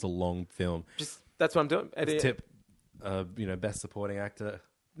as just a long film. That's what I'm doing. Tip, best supporting actor,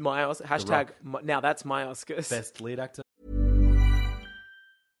 My Oscar, hashtag, now that's my Oscars. best lead actor.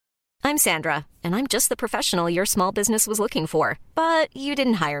 I'm Sandra, and I'm just the professional your small business was looking for. But you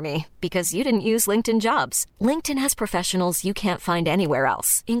didn't hire me because you didn't use LinkedIn Jobs. LinkedIn has professionals you can't find anywhere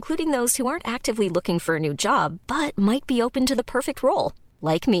else, including those who aren't actively looking for a new job, but might be open to the perfect role,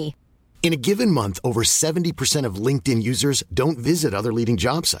 like me. In a given month, over 70% of LinkedIn users don't visit other leading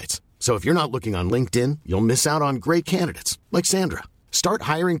job sites. So if you're not looking on LinkedIn, you'll miss out on great candidates like Sandra. Start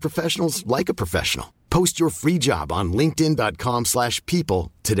hiring professionals like a professional. Post your free job on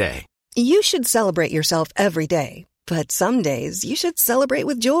linkedin.com/people today. You should celebrate yourself every day, but some days you should celebrate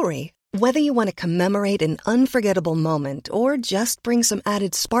with jewelry. Whether you want to commemorate an unforgettable moment or just bring some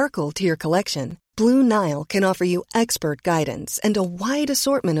added sparkle to your collection, Blue Nile can offer you expert guidance and a wide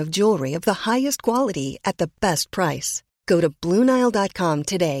assortment of jewelry of the highest quality at the best price. Go to BlueNile.com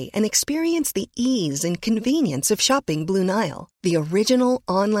today and experience the ease and convenience of shopping Blue Nile, the original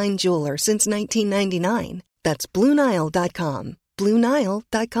online jeweler since 1999. That's BlueNile.com.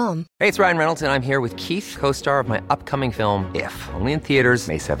 BlueNile.com. Hey, it's Ryan Reynolds, and I'm here with Keith, co-star of my upcoming film, If, only in theaters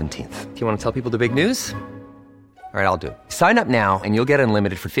May 17th. Do you want to tell people the big news? All right, I'll do it. Sign up now and you'll get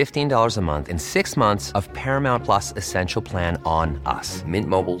unlimited for $15 a month and 6 months of Paramount Plus Essential Plan on us.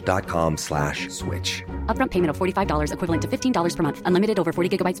 MintMobile.com/switch. Upfront payment of $45 equivalent to $15 per month. Unlimited over 40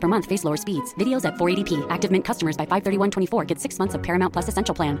 gigabytes per month. Face lower speeds. Videos at 480p. Active Mint customers by 531.24 get 6 months of Paramount Plus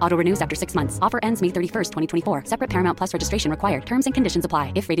Essential Plan. Auto renews after 6 months. Offer ends May 31st, 2024. Separate Paramount Plus registration required. Terms and conditions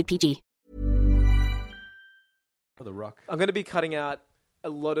apply if rated PG. The Rock. I'm going to be cutting out a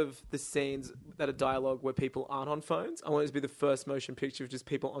lot of the scenes that are dialogue where people aren't on phones. I want it to be the first motion picture of just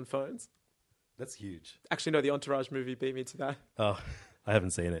people on phones. That's huge. Actually, no, the Entourage movie beat me to that. Oh, I haven't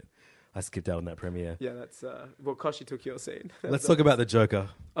seen it. I skipped out on that premiere. Yeah, that's... well, Koshi took your scene. Let's talk about the Joker.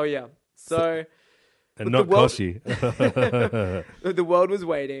 Oh, yeah. So and not Koshi. The world was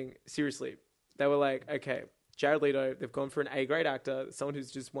waiting. Seriously. They were like, okay, Jared Leto, they've gone for an A-grade actor, someone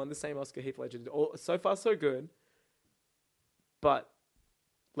who's just won the same Oscar Heath Ledger. So far, so good. But...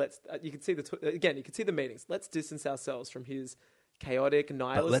 you can see you can see the meetings. Let's distance ourselves from his chaotic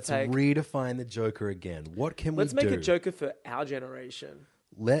nihilist let's take. redefine the Joker again. What can Let's we make do? a Joker for our generation.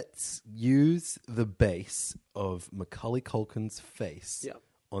 Let's use the base of Macaulay Culkin's face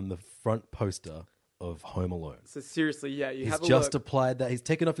on the front poster of Home Alone. So seriously, yeah, He's have a just look. applied that. He's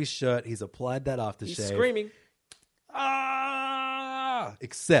taken off his shirt. He's applied that aftershave. He's screaming. Ah!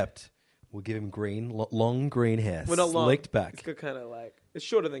 Except we'll give him long green hair, Well, not long. slicked back. It's got kind of like it's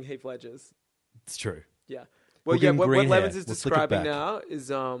shorter than Heath Ledger's. It's true. Yeah. We'll Well, give yeah. him What green Levins hair. is We'll flick it describing back. now is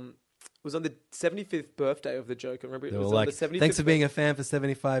was on the 75th birthday of the Joker. Remember, it They was were on like, the 75th. thanks for being a fan for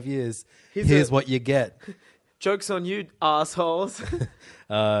 75 years. Here's Here's what you get. Joke's on you, assholes.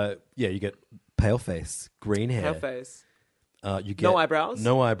 Yeah, you get pale face, green hair. Pale face. You get No eyebrows?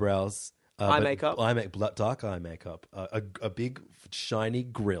 No eyebrows. Eye but makeup? Dark eye makeup. A big shiny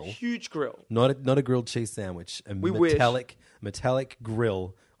grill. Huge grill. Not a grilled cheese sandwich. A We wish. metallic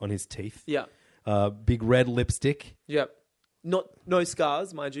grill on his teeth. Yeah. Big red lipstick. Yep. No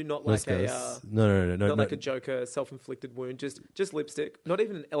scars, mind you. Not No like scars. a No. not like a Joker self-inflicted wound. Just lipstick. Not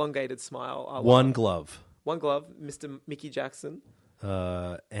even an elongated smile. One glove. One glove. Mr. Mickey Jackson.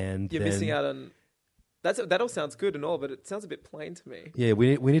 And You're then, missing out on. That all sounds good and all, but it sounds a bit plain to me. Yeah,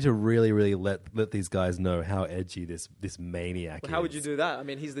 we need to really let these guys know how edgy this maniac is. How would you do that? I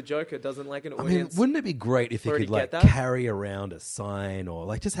mean, he's the Joker. Doesn't like an I mean, audience. wouldn't it be great if he already could like get that? carry around a sign or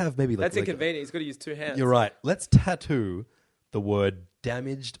like just have maybe like That's inconvenient. He's got to use two hands. You're right. Let's tattoo the word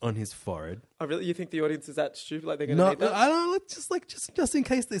 "damaged" on his forehead. Oh, really? You think the audience is that stupid? Like they're going to No, need that? I don't know. Let's just in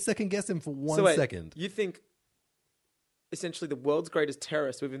case they second guess him for So wait, 1 second. You think essentially the world's greatest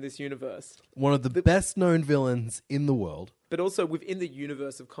terrorist within this universe, One of the best known villains in the world. but also within the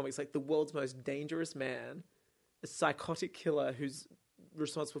universe of comics, like the world's most dangerous man, a psychotic killer who's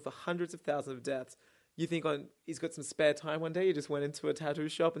responsible for hundreds of thousands of deaths. You think he's got some spare time one day, he just went into a tattoo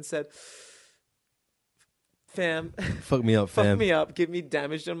shop and said, fam, Fuck me up, fam. fuck me up, give me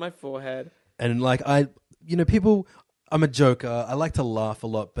damage on my forehead. And like people. I'm a joker. I like to laugh a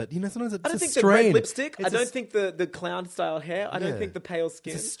lot, but sometimes it's I don't a think the strain. red lipstick, I It's don't think the clown style hair, I don't Yeah. think the pale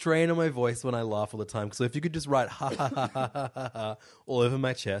skin. It's a strain on my voice when I laugh all the time. So if you could just write ha ha ha ha ha ha ha all over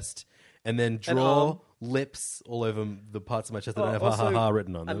my chest, and then draw lips all over the parts of my chest that don't have ha ha ha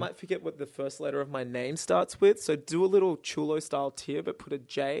written on I them. might forget what the first letter of my name starts with, so do a little chulo style tear, but put a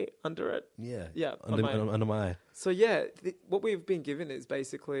J under it. Yeah, on under my eye. So yeah, what we've been given is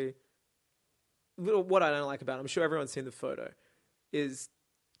basically what I don't like about it. I'm sure everyone's seen the photo. Is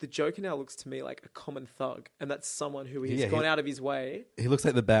the Joker now looks to me like a common thug, and that's someone who he's gone out of his way. He looks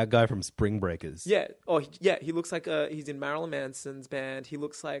like the bad guy from Spring Breakers. Yeah. He looks like he's in Marilyn Manson's band. He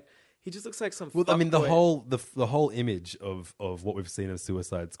just looks like some. Well, I mean, the fuckboy. whole image of what we've seen of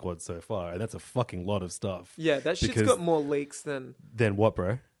Suicide Squad so far, and that's a fucking lot of stuff. Yeah, that shit's got more leaks than. Then what,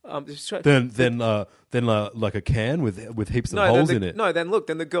 bro? Just try- Then like a can with heaps of holes in it. No, then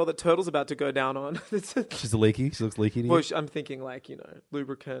the girl that Turtle's about to go down on. She's leaky. She looks leaky to you. Well, I'm thinking like,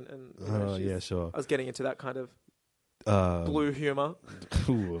 lubricant and. Yeah, sure. I was getting into that kind of blue humor.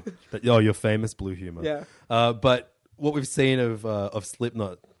 Ooh. Your famous blue humor. Yeah. But what we've seen of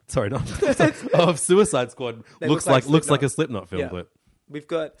Slipknot, sorry, not of Suicide Squad looks like a Slipknot film Yeah. clip. We've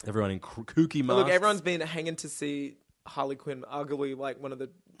got. Everyone in kooky masks. Look, everyone's been hanging to see Harley Quinn, arguably like one of the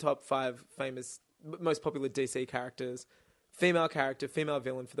top 5 most popular DC characters. Female character, female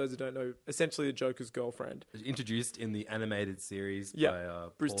villain, for those who don't know, essentially the Joker's girlfriend. Introduced in the animated series Yeah. by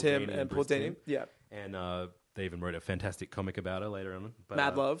Bruce Paul Timm Dini and Paul Bruce Timm. Dini. Yeah. And they even wrote a fantastic comic about her later on. But,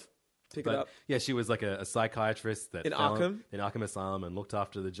 Mad Love. Pick it up. Yeah, she was like a psychiatrist that In fell Arkham? in Arkham Asylum and looked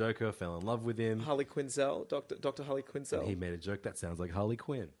after the Joker, fell in love with him. Harley Quinzel, Dr. Harley Quinzel. And he made a joke that sounds like Harley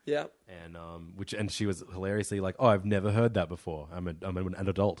Quinn. Yeah. And she was hilariously like, "Oh, I've never heard that before. I'm an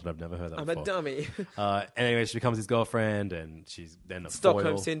adult and I've never heard that I'm before." a dummy. Anyway, she becomes his girlfriend, and she's then a Stockholm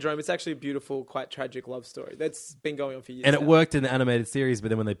foil. Syndrome. It's actually a beautiful, quite tragic love story that's been going on for years. And it now. worked in the animated series, but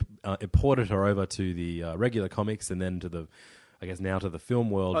then when they imported her over to the regular comics, and then to now to the film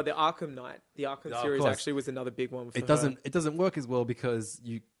world, Oh, the Arkham Knight. The Arkham of series course. actually was another big one for it doesn't work as well because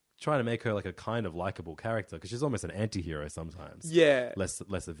you try to make her like a kind of likable character because she's almost an anti-hero sometimes. Yeah. less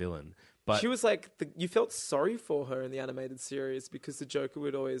a villain. But She was like, you felt sorry for her in the animated series because the Joker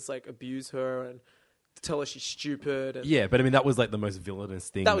would always like abuse her and tell her she's stupid. And yeah, but I mean that was like the most villainous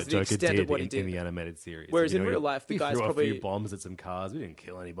thing That that was the Joker extent of did what he in did. the animated series. Whereas in he- real life, the he guy's threw a probably- few bombs at some cars. We didn't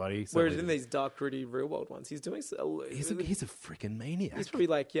kill anybody. Whereas So in these dark, gritty, real world ones, he's doing. he's a freaking maniac. He's probably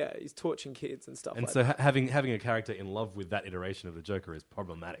like, he's torching kids and stuff. And like so that. having a character in love with that iteration of the Joker is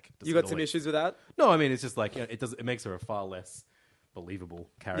problematic. to You say got the some least. issues with that? No, I mean it's just like it makes her a far less believable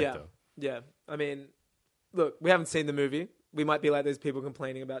character. Yeah. I mean, look, we haven't seen the movie. We might be like those people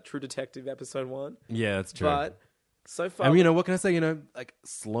complaining about True Detective episode 1. Yeah, that's true. But so far, And what can I say? Like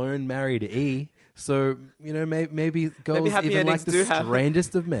Sloane married E, so maybe girls happy even like endings the do happen.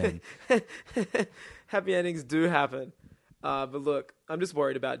 strangest of men. happy endings do happen. But look, I'm just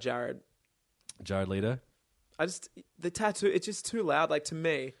worried about Jared. Jared Leto. The tattoo, it's just too loud. Like to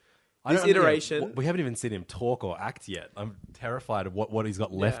me, I this don't- iteration. we haven't even seen him talk or act yet. I'm terrified of what he's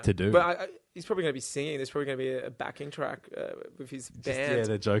got left Yeah. to do. But he's probably going to be singing. There's probably going to be a backing track with his band.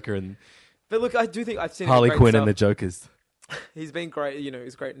 the Joker and But look, I do think I've seen Harley great Quinn stuff. and the Jokers. He's been great.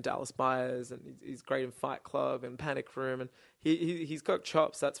 He's great in Dallas Buyers, and he's great in Fight Club and Panic Room, and he's got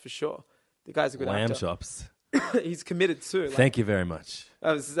chops. That's for sure. The guy's a good Lamb actor. chops. He's committed too. Like, Thank you very much.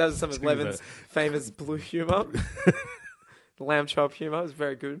 that was some of Levin's famous blue humor. The lamb chop humor was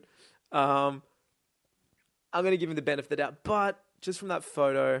very good. I'm going to give him the benefit of the doubt, but just from that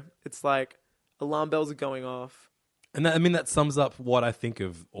photo, it's like alarm bells are going off. And that sums up what I think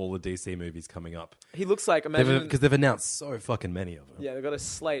of all the DC movies coming up. He looks like imagine Because they've announced so fucking many of them. Yeah, they've got a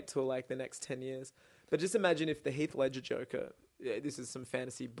slate till like the next 10 years. But just imagine if the Heath Ledger Joker, this is some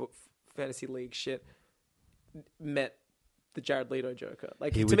fantasy league shit, met the Jared Leto Joker.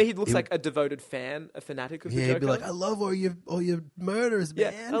 Like He to would- me, he looks he like a devoted fan, a fanatic of the Yeah, Joker. he'd be like, I love all your murders,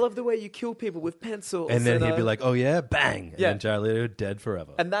 yeah, man. I love the way you kill people with pencils. And then he'd be like, oh yeah, bang. And Yeah. then Jared Leto dead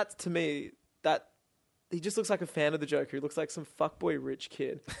forever. and that's to me that he just looks like a fan of the Joker. He looks like some fuckboy rich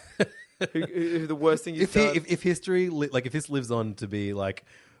kid. who the worst thing he's done. If history, if this lives on to be like,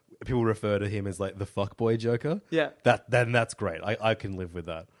 people refer to him as like the fuckboy Joker. Yeah. Then that's great. I can live with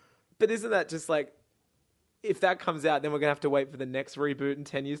that. But isn't that just like, if that comes out, then we're gonna have to wait for the next reboot in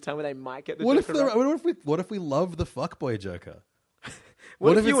 10 years' time where they might get the Joker right. What if we love the fuckboy Joker?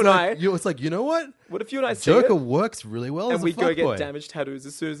 What if you it's and it's like, you know what? What if you and I see Joker it works really well and as a we go fuckboy. get damaged tattoos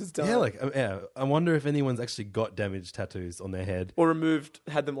as soon as it's done? Yeah, I wonder if anyone's actually got damaged tattoos on their head. Or removed,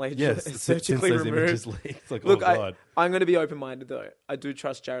 had them laid Yes, surgically since those images removed. leaked. Like, Look, oh god. I'm going to be open-minded though. I do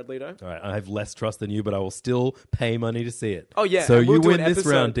trust Jared Leto. All right, I have less trust than you, but I will still pay money to see it. Oh yeah. So and we'll you do win an this episode-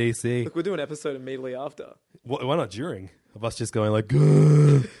 round, DC. Look, we'll do an episode immediately after. Why not during? Of us just going like,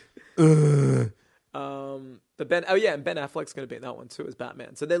 "Grr, But Ben Affleck's going to be in that one too as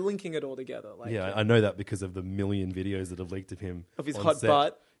Batman. So they're linking it all together. Like, yeah, I know that because of the million videos that have leaked of him Of his on hot set.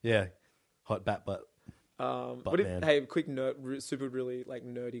 butt. Yeah, hot bat butt. Hey, quick super really like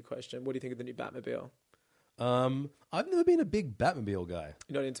nerdy question. What do you think of the new Batmobile? I've never been a big Batmobile guy.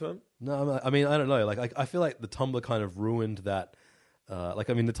 You're not into him? No, I mean I don't know. Like I feel like the Tumblr kind of ruined that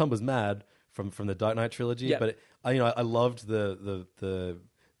the Tumbler's mad from the Dark Knight trilogy, Yeah. but I loved the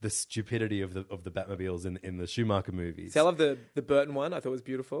stupidity of the Batmobiles in the Schumacher movies. See, I love the Burton one. I thought it was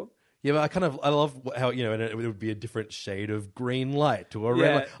beautiful. Yeah, but I love how and it would be a different shade of green light to a Yeah,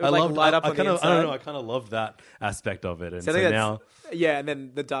 red light. it would, like, light up on the I don't inside. know. I kind of love that aspect of it, and So I so think now. yeah, and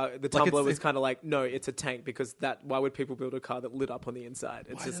then the Tumbler was it's- kind of like, no, it's a tank because why would people build a car that lit up on the inside?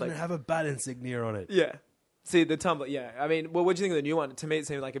 It's Why just doesn't like, it have a bat insignia on it? yeah. See, the Tumbler, yeah. I mean, well, what do you think of the new one? To me, it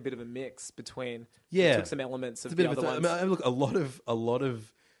seemed like a bit of a mix between. Yeah. It took some elements of It's a the bit of other a ones. look, a lot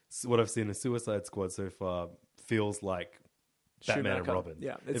of what I've seen in Suicide Squad so far feels like Batman and Schumacher. Robin.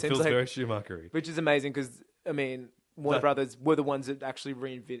 Yeah, it seems feels like- very Schumacher-y. Which is amazing because, I mean, Warner Brothers were the ones that actually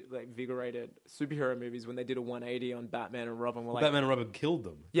reinvigorated superhero movies when they did a 180 on Batman and Robin. Were like, Batman and Robin killed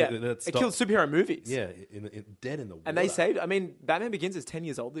them. yeah, That it stopped- killed superhero movies. Yeah, dead in the water. And they saved, I mean, Batman Begins is 10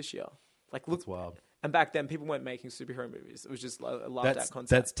 years old this year. Like, look. That's wild. And back then, people weren't making superhero movies. It was just, I loved That's that concept.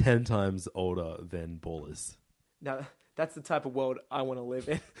 that's 10 times older than Ballers. Now, that's the type of world I want to live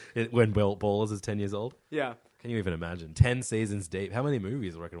in. When Ballers is 10 years old? Yeah. Can you even imagine? 10 seasons deep. How many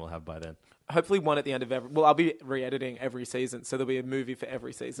movies do you reckon we'll have by then? Hopefully one at the end of every... Well, I'll be re-editing every season, so there'll be a movie for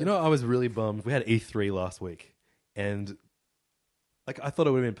every season. You know, I was really bummed. We had E3 last week, and I thought it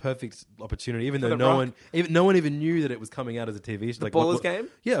would have been a perfect opportunity, even though The no Rock? one even knew that it was coming out as a TV show. The Ballers game?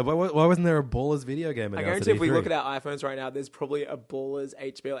 Yeah, why wasn't there a Ballers video game? I announced guarantee at if we E3? look at our iPhones right now, there's probably a Ballers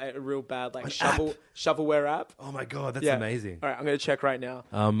HBO, a real bad An shovelware app. Oh my god, that's Yeah. amazing. All right, I'm going to check right now.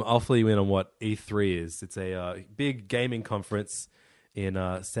 I'll fill you in on what E3 is. It's a big gaming conference in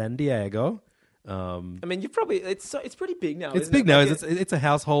San Diego. I mean, you've probably... It's pretty big now, It's isn't big it? now. Like, It's a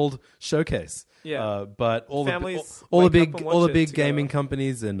household showcase. Yeah. But all Families the wake big up and all the watch it big together. gaming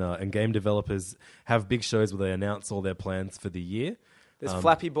companies and game developers have big shows where they announce all their plans for the year. There's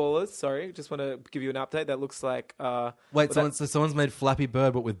Flappy Ballers. Sorry, just want to give you an update. That looks like... Wait, someone's made Flappy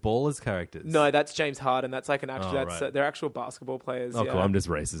Bird, but with Ballers characters. No, that's James Harden. That's like an actual... Oh, that's right. They're actual basketball players. Oh, yeah. cool. I'm just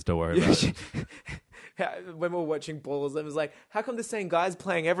racist. Don't worry about it. When we were watching Ballers, I was like, how come the same guy's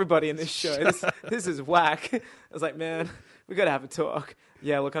playing everybody in this show? This is whack. I was like, man, we got to have a talk.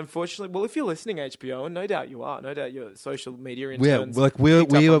 Yeah, look, unfortunately, well, if you're listening, HBO, and no doubt you are, no doubt your social media interns. We're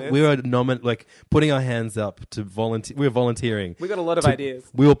picked up on this. putting our hands up to volunteer. We're volunteering. We got a lot of ideas.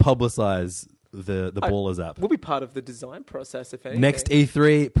 We will publicize the Ballers app. We'll be part of the design process, if anything. Next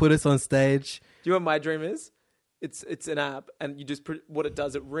E3, put us on stage. Do you know what my dream is? It's an app, and you just what it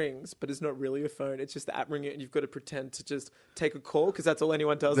does, it rings, but it's not really a phone. It's just the app ringing, and you've got to pretend to just take a call because that's all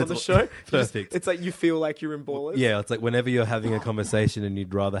anyone does on the show. Perfect. It's like you feel like you're in Ballers. Yeah, it's like whenever you're having a conversation and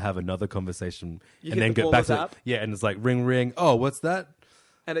you'd rather have another conversation You and hit then the get back Ballers to app. Yeah, and it's like ring ring. Oh, what's that?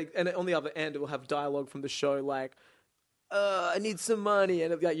 And on the other end, it will have dialogue from the show like, I need some money.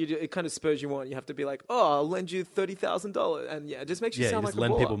 And it kind of spurs you on. You have to be like, oh, I'll lend you $30,000. And yeah, it just makes you Yeah, sound just like a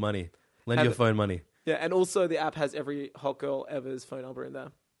lend baller. people money. Lend And- your phone money. Yeah, and also the app has every hot girl ever's phone number in there.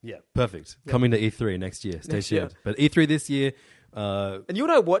 Yeah, perfect. Coming to E3 next year. Stay Next year. tuned. But E3 this year. And you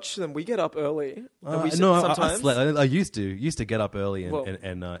and I watch them. We get up early. And we sit no, sometimes. I used to get up early Well-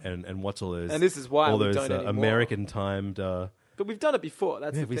 and watch all those. And this is why all we those don't anymore. American timed. But we've done it before.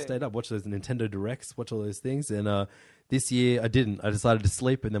 That's Yeah, the we thing. stayed up, watch those Nintendo Directs, watch all those things, and this year I didn't. I decided to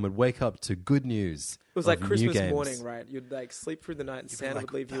sleep and then would wake up to good news. It was like of new Christmas games. morning, right? You'd like sleep through the night, and You'd be Santa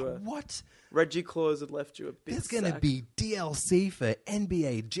like, would leave you a what? Reggie Claus had left you a big There's going to sack. be DLC for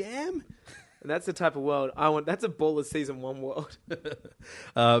NBA Jam. And that's the type of world I want. That's a Ballers Season 1 world.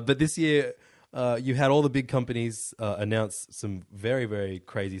 But this year, you had all the big companies announce some very, very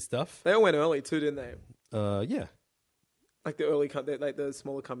crazy stuff. They all went early too, didn't they? Yeah. Like the early, like the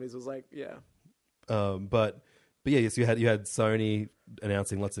smaller companies was like, yeah. But yeah, yes, you had Sony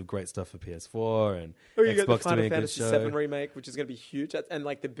announcing lots of great stuff for PS4 and Or you Xbox got the Final doing a good Fantasy show. 7 remake, which is going to be huge, and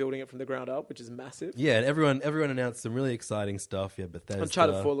like they're building it from the ground up, which is massive. Yeah, and everyone announced some really exciting stuff. Yeah, Bethesda.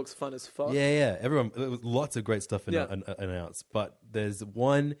 Uncharted 4 looks fun as fuck. Yeah. Everyone, there was lots of great stuff Yeah. announced. But there's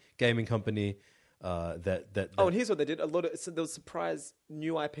one gaming company that Oh, and here's what they did: there was surprise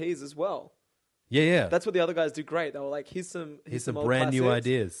new IPs as well. yeah. That's what the other guys do great. They were like, here's some old brand new classics,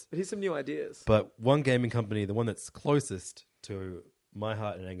 ideas. but here's some new ideas. But one gaming company, the one that's closest to my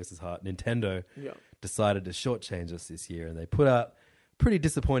heart and Angus's heart, Nintendo, Yeah. decided to shortchange us this year, and they put out a pretty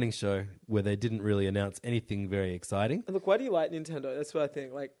disappointing show where they didn't really announce anything very exciting. And look, why do you like Nintendo? That's what I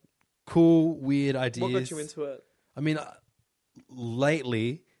think. Like, Cool, weird ideas. what got you into it? I mean,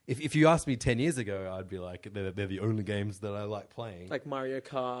 lately, if you asked me 10 years ago, I'd be like, they're the only games that I like playing. Like Mario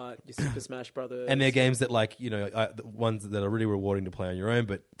Kart, your Super Smash Brothers, And they're games that, like, the ones that are really rewarding to play on your own,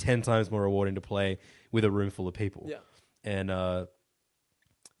 but 10 times more rewarding to play with a room full of people. Yeah. And,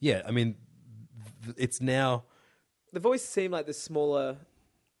 yeah, I mean, it's now they've always seemed like the smaller.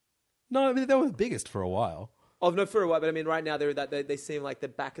 No, I mean, they were the biggest for a while. Oh, no, for a while, but I mean, right now they're that they seem like the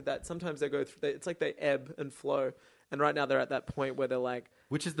back of that. Sometimes they go through. It's like they ebb and flow, and right now they're at that point where they're like.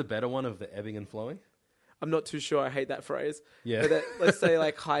 Which is the better one of the ebbing and flowing? I'm not too sure. I hate that phrase. Yeah. But let's say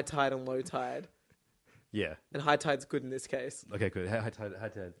like high tide and low tide, Yeah. and high tide's good in this case. Okay, good. High tide.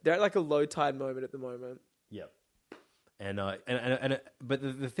 They're at like a low tide moment at the moment. Yep. But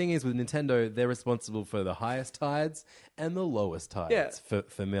the thing is with Nintendo, they're responsible for the highest tides and the lowest tides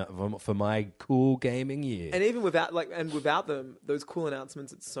for my cool gaming year. And even without them, those cool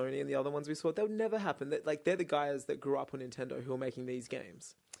announcements at Sony and the other ones we saw, they would never happen. They're the guys that grew up on Nintendo who are making these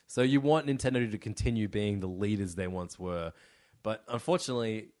games. So you want Nintendo to continue being the leaders they once were, but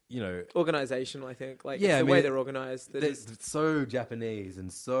unfortunately, Organizational, I think. Like, yeah, it's the way they're organized. They're so Japanese and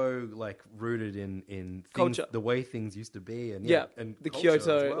so like rooted in things, culture, the way things used to be, and and the culture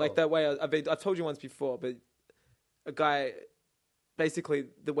Kyoto, as well. like that way. I've told you once before, but a guy, basically,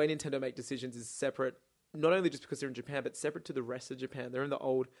 the way Nintendo make decisions is separate, not only just because they're in Japan, but separate to the rest of Japan. They're in the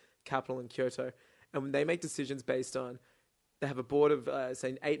old capital in Kyoto, and when they make decisions based on, they have a board of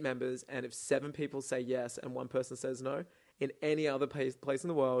say 8 members, and if 7 people say yes and 1 person says no. In any other place in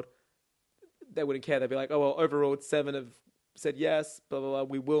the world, they wouldn't care. They'd be like, oh, well, overall, 7 have said yes, blah, blah,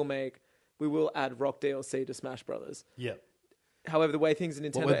 blah. We will add Rock DLC to Smash Brothers. Yeah. However, the way things in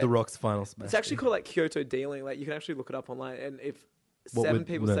Nintendo... What would the Rock's final Smash It's actually be? called like Kyoto dealing. Like, you can actually look it up online. And if What 7 would-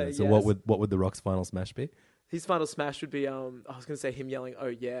 people no, say no, yes... So what would the Rock's final Smash be? His final Smash would be, I was going to say him yelling, oh,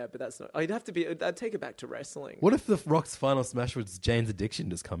 yeah, but that's not... Oh, I'd take it back to wrestling. What if the Rock's final Smash was Jane's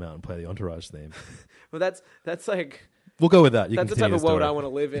Addiction just come out and play the Entourage theme? Well, that's like... We'll go with that. You That's can the type continue of the world story. I want to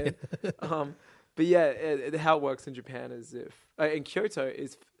live in. But yeah, how it works in Japan is if in Kyoto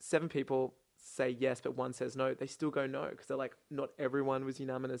is 7 people say yes, but 1 says no. They still go no because they're like, not everyone was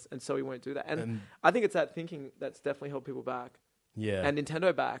unanimous, and so we won't do that. And I think it's that thinking that's definitely held people back. Yeah. And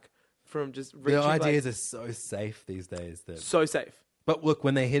Nintendo back from just reaching. The ideas are so safe these days. So safe. But look,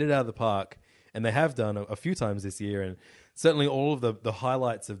 when they hit it out of the park, and they have done a few times this year, and certainly all of the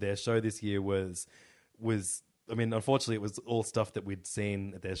highlights of their show this year was. I mean, unfortunately, it was all stuff that we'd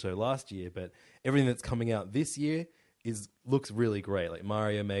seen at their show last year, but everything that's coming out this year looks really great, like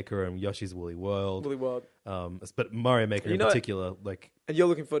Mario Maker and Yoshi's Woolly World. But Mario Maker in particular, like... And you're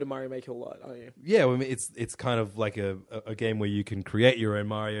looking forward to Mario Maker a lot, aren't you? Yeah, I mean, it's kind of like a game where you can create your own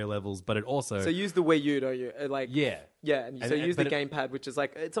Mario levels, but it also... So use the Wii U, don't you? Yeah, and so use the gamepad, which is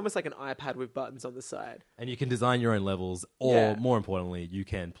like, it's almost like an iPad with buttons on the side. And you can design your own levels, or more importantly, you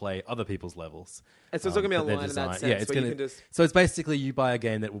can play other people's levels. And so it's not going to be online in that sense. Yeah, it's you can just... So it's basically you buy a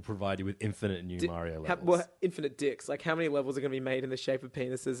game that will provide you with infinite new Mario levels. Infinite dicks. Like, how many levels are going to be made in the shape of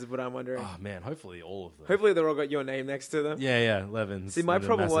penises is what I'm wondering. Oh, man, hopefully all of them. Hopefully they're all got your name next to them. Yeah, Levins. See, my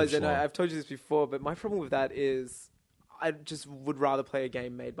problem was, and I've told you this before, but my problem with that is I just would rather play a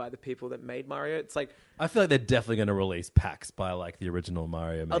game made by the people that made Mario. It's like... I feel like they're definitely going to release packs by, like, the original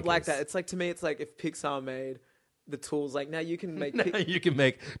Mario makers. I'd like that. It's like, to me, it's like if Pixar made the tools, like, now you can make... you can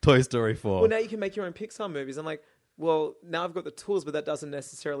make Toy Story 4. Well, now you can make your own Pixar movies. I'm like, well, now I've got the tools, but that doesn't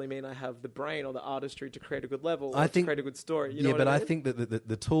necessarily mean I have the brain or the artistry to create a good level or to create a good story. You know what I mean? I think that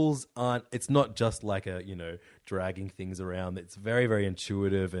the tools aren't... It's not just like a, dragging things around. It's very, very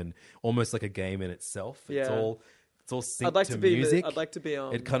intuitive and almost like a game in itself. Yeah. It's all synced to music. I'd like to be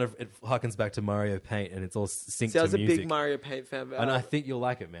on... It harkens back to Mario Paint, and it's all synced to music. I was a big Mario Paint fan. And I think you'll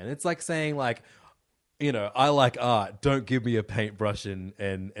like it, man. It's like saying, like, I like art. Don't give me a paintbrush and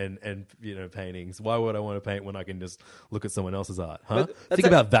paintings. Why would I want to paint when I can just look at someone else's art? Huh? Think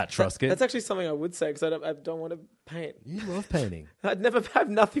about that, Truscott. That's actually something I would say because I don't want to paint. You love painting. I've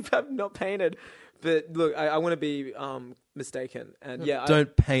not painted. But look, I want to be mistaken, and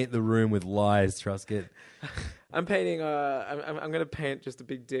don't paint the room with lies, Truscott. I'm painting. I'm going to paint just a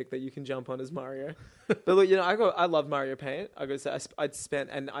big dick that you can jump on as Mario. But look, I love Mario Paint. I'd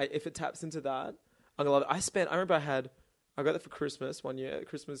spent, and if it taps into that, I'm gonna love it. I remember I got that for Christmas one year,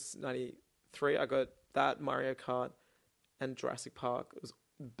 Christmas '93. I got that Mario Kart and Jurassic Park. It was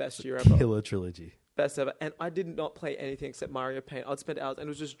the best year ever. Killer trilogy. Best ever. And I did not play anything except Mario Paint. I'd spend hours, and it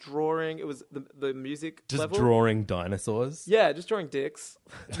was just drawing. It was the music just level. Drawing dinosaurs? Yeah, just drawing dicks.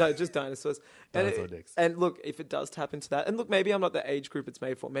 No, just dinosaurs. Dinosaur dicks. And look, if it does tap into that, and look, maybe I'm not the age group it's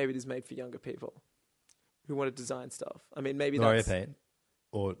made for. Maybe it is made for younger people who want to design stuff. I mean, maybe Mario Paint?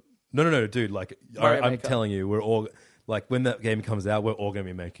 Or... No, dude, like, I'm telling you, we're all... Like, when that game comes out, we're all going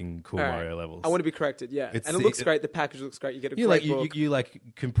to be making cool Mario levels. I want to be corrected, yeah. And it looks great. The package looks great. You get a great book. You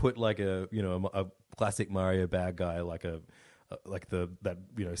can put like a classic Mario bad guy, like that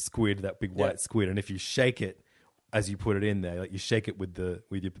squid, that big white squid, and if you shake it as you put it in there, like you shake it with your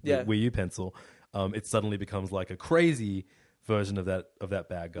Wii U pencil, it suddenly becomes like a crazy version of that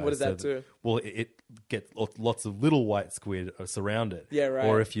bad guy. What does that do? Well, it gets lots of little white squid surround it. Yeah, right.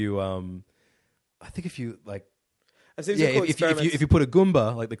 Or if you, I think if you like, I've seen some cool experiments. if you put a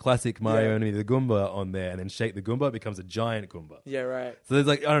Goomba, like the classic Mario Yeah. enemy, the Goomba on there, and then shake the Goomba, it becomes a giant Goomba. Yeah, right. So there's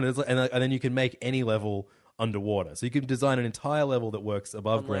like, I don't know, and then you can make any level underwater. So you can design an entire level that works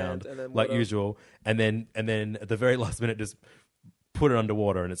above On ground, land, and then like water. usual, and then at the very last minute just put it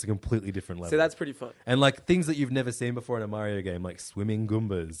underwater, and it's a completely different level. So that's pretty fun. And like things that you've never seen before in a Mario game, like swimming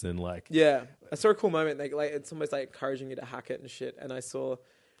Goombas and like Yeah, I saw a cool moment. Like it's almost like encouraging you to hack it and shit. And I saw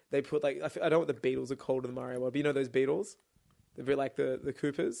they put like I don't know what the beetles are called in the Mario world, but you know those beetles, they're a bit like the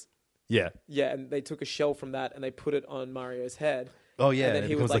Koopas. yeah. Yeah, and they took a shell from that and they put it on Mario's head. Oh yeah, and then it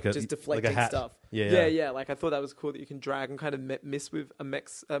he was becomes like just deflecting like a hat. stuff. Yeah. Like I thought that was cool that you can drag and kind of mess with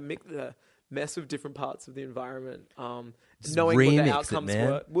mess with different parts of the environment. Just Knowing what remix the it, outcomes man.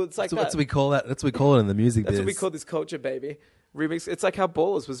 were. Well, it's like That's what we call that. That's what we call it in the music That's biz. what we call this culture, baby. Remix. It's like how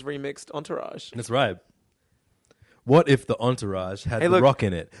Ballers was remixed Entourage. That's right. What if the Entourage had Hey, the look. rock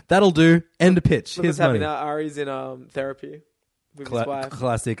in it? That'll do. End of pitch. Look Here's what's happening money. now. Ari's in therapy with his wife.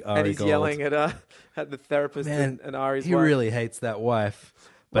 Classic Ari And he's Gold. yelling at the therapist Man, and Ari's he wife. really hates that wife,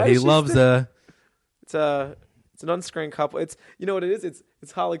 but Why he is she loves still- her. It's an on-screen couple. It's you know what it is.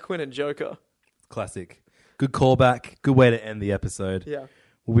 It's Harley Quinn and Joker. Classic. Good callback. Good way to end the episode. Yeah.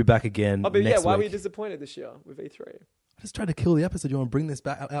 We'll be back again Oh, but next yeah, why were you week. disappointed this year with E3? I just tried to kill the episode. You want to bring this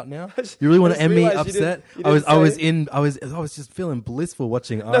back out now? just- You really want I to just end me realised you upset? didn't- you I didn't was just feeling blissful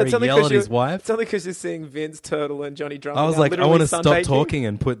watching Ari it's only yell at 'cause his you- wife. It's only because you're seeing Vince Turtle and Johnny Drum. I was now like, I literally want to stop sunbaking. talking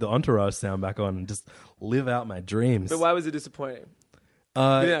and put the Entourage sound back on and just live out my dreams. But why was it disappointing? You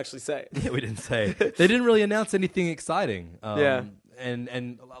Uh, didn't actually say. yeah, we didn't say. They didn't really announce anything exciting. Yeah. and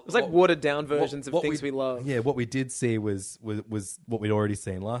It was like watered down versions of what things we love. Yeah, what we did see was what we'd already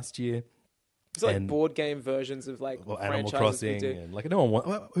seen last year. It's like and- board game versions of like Well, Animal franchises we Crossing did. and like no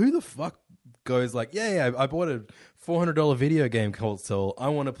one who the fuck goes like, yeah, I bought a $400 video game console. I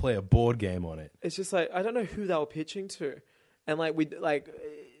want to play a board game on it. It's just like I don't know who they were pitching to, and like we like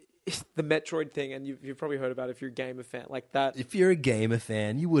the Metroid thing, and you've probably heard about it if you're a gamer fan like that. If you're a gamer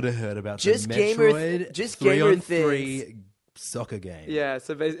fan, you would have heard about Just the gamer Metroid just 3-on-3 soccer game. Yeah,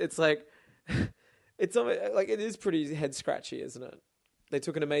 so it's like it's almost, like it is pretty head scratchy, isn't it? They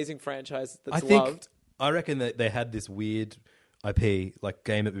took an amazing franchise that's loved. I reckon that they had this weird IP like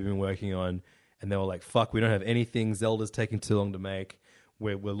game that we've been working on, and they were like, "Fuck, we don't have anything. Zelda's taking too long to make.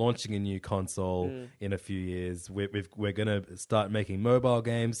 We're launching a new console in a few years. We're gonna start making mobile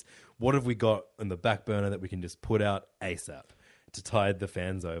games. What have we got on the back burner that we can just put out ASAP to tide the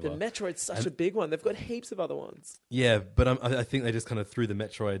fans over?" The Metroid's such a big one. They've got heaps of other ones. Yeah, but I think they just kind of threw the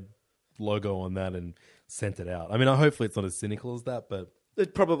Metroid logo on that and sent it out. I mean, hopefully it's not as cynical as that, but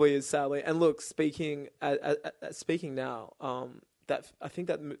It probably is, sadly. And look, speaking now, that I think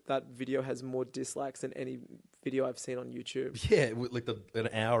that video has more dislikes than any video I've seen on YouTube. yeah, like an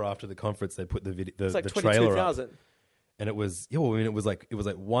hour after the conference, they put the video, It's like the trailer up, 22,000. and it was it was like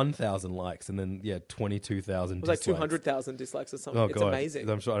 1,000 likes, and then 22,000. It was like 200,000 dislikes or something. Oh it's god, amazing.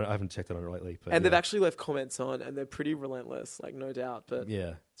 I'm sure I haven't checked it on it lately, but And they've yeah. actually left comments on, and they're pretty relentless, like no doubt. But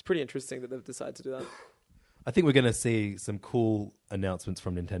Yeah. it's pretty interesting that they've decided to do that. I think we're going to see some cool announcements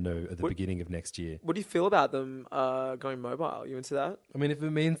from Nintendo at the What- beginning of next year. What do you feel about them going mobile? You into that? I mean, if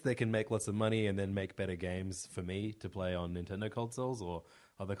it means they can make lots of money and then make better games for me to play on Nintendo consoles or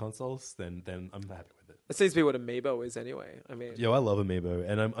other consoles, then I'm happy with it. It seems to be what Amiibo is anyway. I mean, Yo, I love Amiibo,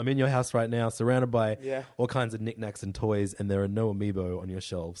 and I'm in your house right now, surrounded by Yeah. all kinds of knickknacks and toys, and there are no Amiibo on your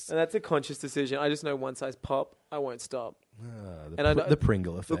shelves. and that's a conscious decision. I just know once I pop, I won't stop. The, and I know- the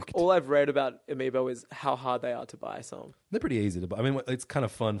Pringle effect. Look, all I've read about Amiibo is how hard they are to buy some. They're pretty easy to buy. I mean, it's kind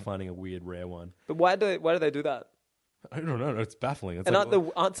of fun finding a weird, rare one. But why do they do that? I don't know. It's baffling. It's And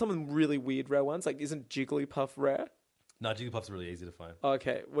like, aren't some really weird rare ones? Like, isn't Jigglypuff rare? no, Jigglypuff's really easy to find.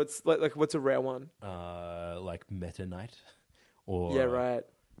 Okay, what's a rare one? Like Meta Knight, or Yeah, right.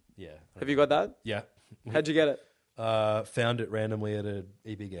 Yeah. Have you got that? Yeah. How'd you get it? Found it randomly at a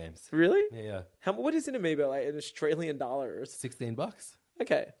EB Games. Really? Yeah. What is an Amiibo? Like an Australian $? $16.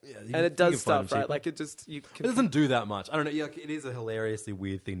 Okay. Yeah, And it does stuff, right? Like it just you It can. doesn't do that much. I don't know. Yeah, like, it is a hilariously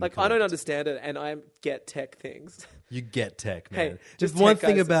weird thing. Like to I don't collect. understand it, and I get tech things. You get tech, Hey, man. just There's one tech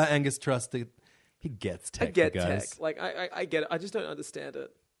thing guys. about Angus Trust that he gets tech. I get you guys. tech. Like I get it. I just don't understand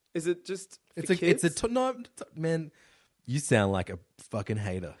it. Is it just for It's a kids? no, man. You sound like a fucking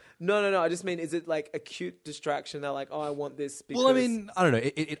hater. No. I just mean, is it like acute distraction? They're like, oh, I want this because... Well, I mean, I don't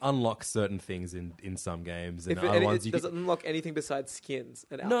know. It unlocks certain things in some games, and other ones does it unlock anything besides skins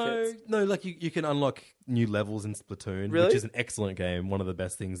and No, outfits? like you can unlock new levels in Splatoon, Really? which is an excellent game. One of the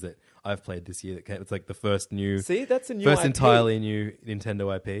best things that I've played this year. That came, it's like the first new, See, that's a new first IP. entirely new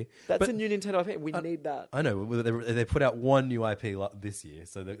Nintendo IP. That's a new Nintendo IP. We need that. I know. They put out one new IP this year,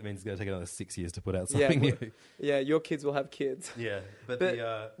 so that means it's going to take another 6 years to put out something new. Yeah, your kids will have kids. Yeah, but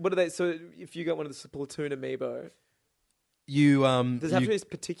what are they? So if you got one of the Splatoon amiibo, you does it have to be a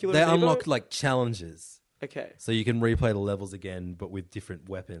particular? They amiibo? unlock like challenges, Okay. so you can replay the levels again, but with different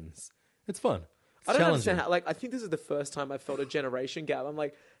weapons. It's fun. It's I don't challenging. understand how. Like, I think this is the first time I felt a generation gap. I'm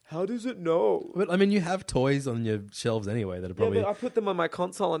like, how does it know? But I mean, you have toys on your shelves anyway that are probably. Yeah, but I put them on my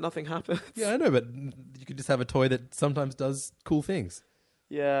console and nothing happens. Yeah, I know, but you could just have a toy that sometimes does cool things.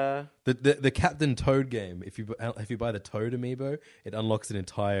 Yeah. The Captain Toad game, if you buy the Toad amiibo, it unlocks an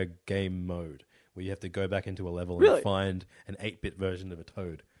entire game mode where you have to go back into a level Really? and find an 8-bit version of a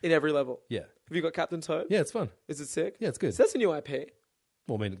Toad. In every level. Yeah. Have you got Captain Toad? Yeah, it's fun. Is it sick? Yeah, it's good. So that's a new IP.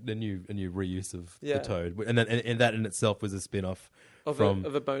 Well, I mean, a new reuse of Yeah. the Toad, and then and that in itself was a spin-off Of from.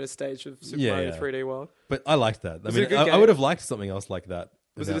 a bonus stage of Super Yeah, Mario yeah. 3D World. But I liked that. Was I it a mean, good I game? would have liked something else like that.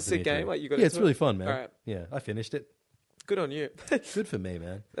 Was it a without sick the game? new Like, you got Yeah, it's into really it? fun, man. All right. Yeah, I finished it. Good on you. Good for me,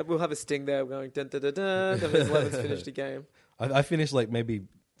 man. We'll have a sting there going dun dun dun dun. Then Ms. Levin's finished a game. I finish like maybe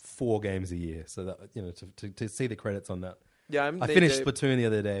 4 games a year, so that to see the credits on that. Yeah, I'm I knee finished deep. Splatoon the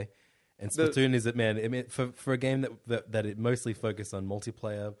other day, and Splatoon is for a game that it mostly focused on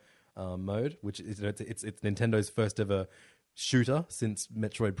multiplayer mode, which is it's Nintendo's first ever shooter since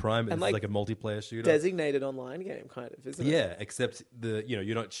Metroid Prime. It's like like a multiplayer shooter. Designated online game, kind of, isn't it? Yeah, except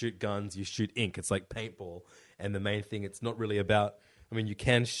you don't shoot guns, you shoot ink. It's like paintball, and the main thing it's not really about. I mean, you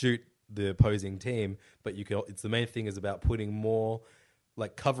can shoot the opposing team, but it's the main thing is about putting more,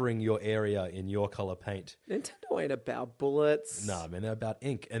 like covering your area in your color paint. Nintendo ain't about bullets. Nah, man, they're about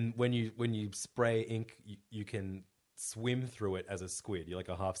ink. And when you spray ink, you can swim through it as a squid. You're like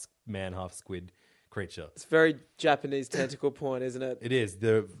a half man, half squid creature. It's very Japanese tentacle porn, isn't it? It is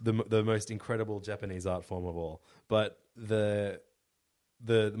the most incredible Japanese art form of all. But the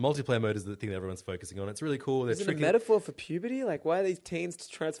multiplayer mode is the thing that everyone's focusing on. It's really cool. Is it a metaphor for puberty? Like, why are these teens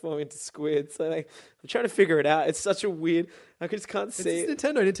transforming into squids? So, like, I'm trying to figure it out. It's such a weird. I just can't see. It's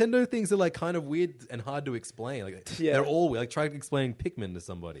Nintendo. Nintendo things are like kind of weird and hard to explain. Like Yeah. they're all weird. Like try explaining Pikmin to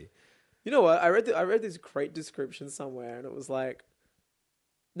somebody. You know what? I read this great description somewhere, and it was like,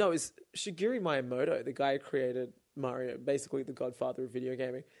 no, it's Shigeru Miyamoto, the guy who created Mario, basically the godfather of video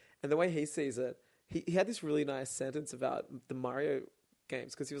gaming. And the way he sees it, he had this really nice sentence about the Mario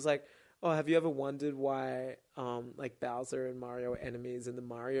games, because he was like, oh, have you ever wondered why like Bowser and Mario are enemies in the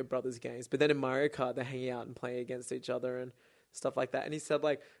Mario Brothers games, but then in Mario Kart they're hanging out and playing against each other and stuff like that. And he said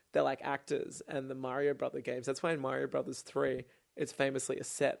like they're like actors, and the Mario Brother games, that's why in Mario Brothers 3 it's famously a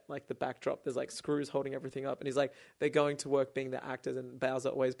set, like the backdrop, there's like screws holding everything up, and he's like, they're going to work being the actors, and Bowser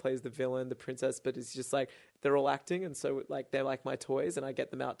always plays the villain, the princess, but it's just like they're all acting, and so like they're like my toys, and I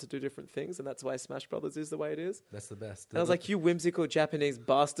get them out to do different things, and that's why Smash Brothers is the way it is. That's the best. And I was like, you whimsical Japanese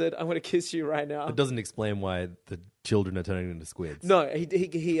bastard, I want to kiss you right now. It doesn't explain why the children are turning into squids. No,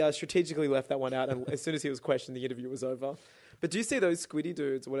 he strategically left that one out, and as soon as he was questioned, the interview was over. But do you see those squiddy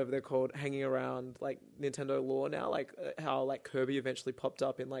dudes, or whatever they're called, hanging around like Nintendo lore now? Like how like Kirby eventually popped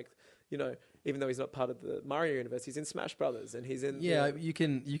up in like, even though he's not part of the Mario universe, he's in Smash Brothers, and he's in. Yeah, you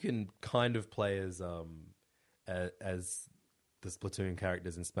can kind of play as the Splatoon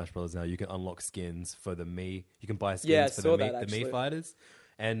characters in Smash Brothers now. You can unlock skins for the Mii. You can buy skins for the Mii fighters.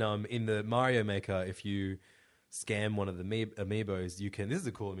 And in the Mario Maker, if you scam one of the amiibos, you can. This is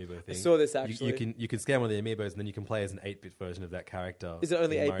a cool amiibo thing. I saw this actually. You can scam one of the amiibos, and then you can play as an 8-bit version of that character. Is it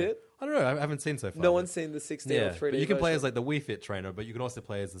only 8-bit? I don't know. I haven't seen so far. No one's seen the 16 or 3D. But you can play version. as like the Wii Fit trainer, but you can also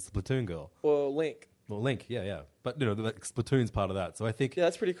play as the Splatoon girl or Link. Well, Link, yeah. But Splatoon's part of that, so I think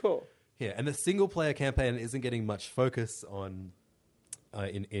that's pretty cool. Yeah, and the single player campaign isn't getting much focus on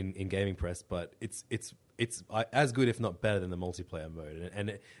in gaming press, but it's as good, if not better, than the multiplayer mode, and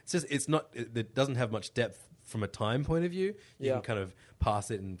it doesn't have much depth from a time point of view. You can kind of pass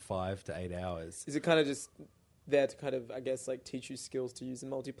it in 5 to 8 hours. Is it kind of just there to kind of, I guess, like teach you skills to use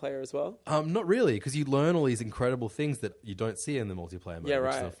in multiplayer as well? Not really, because you learn all these incredible things that you don't see in the multiplayer mode,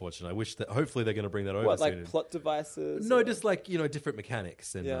 which is unfortunate. I wish that hopefully they're going to bring that over What, soon. like plot devices? No, just like, different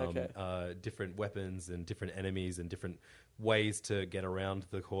mechanics and okay. Different weapons and different enemies and different ways to get around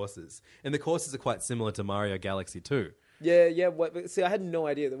the courses. And the courses are quite similar to Mario Galaxy 2. Yeah. See, I had no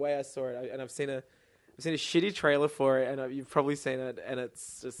idea the way I saw it, and I've seen a shitty trailer for it, and you've probably seen it, and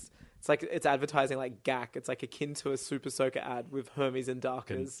it's just It's like it's advertising like GAC. It's like akin to a Super Soaker ad with Hermes and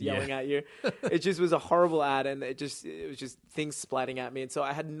Darkers yelling at you. It just was a horrible ad, and it was just things splatting at me. And so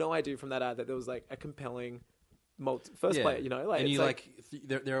I had no idea from that ad that there was like a compelling first player. You know, like and it's you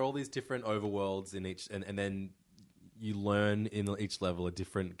there are all these different overworlds in each, and then you learn in each level a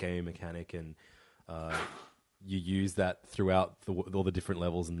different game mechanic, and you use that throughout all the different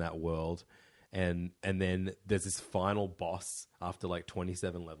levels in that world. And then there's this final boss after like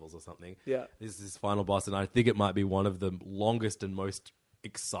 27 levels or something. Yeah. There's this final boss, and I think it might be one of the longest and most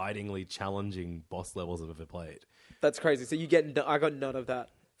excitingly challenging boss levels I've ever played. That's crazy. So I got none of that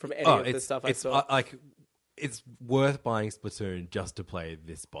from any of the stuff I saw. It's worth buying Splatoon just to play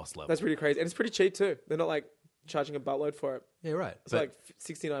this boss level. That's really crazy. And it's pretty cheap too. They're not like charging a buttload for it. Yeah, right. It's like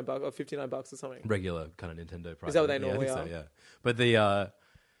 $69 or $59 or something. Regular kind of Nintendo price. Is that what they normally are? So, yeah. But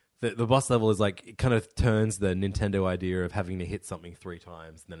the boss level is like, it kind of turns the Nintendo idea of having to hit something 3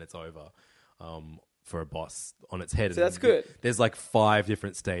 times and then it's over for a boss on its head. So that's good. There's like 5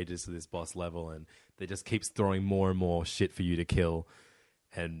 different stages to this boss level, and they just keeps throwing more and more shit for you to kill.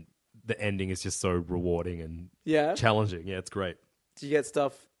 And the ending is just so rewarding and challenging. Yeah, it's great. Do you get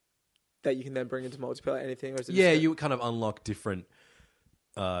stuff that you can then bring into multiplayer, anything? Or is it you kind of unlock different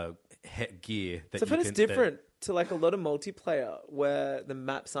gear. So I find it's different to like a lot of multiplayer where the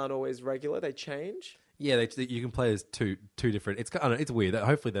maps aren't always regular; they change. Yeah, you can play as two different. It's kind of, it's weird.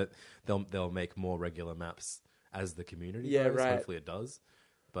 Hopefully that they'll make more regular maps as the community grows. Right. Hopefully it does.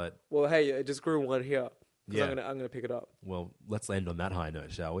 But hey, I just grew one here. Yeah, I'm gonna pick it up. Well, let's end on that high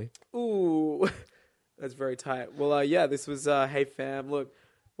note, shall we? Ooh, that's very tight. Well, this was Hey Fam. Look,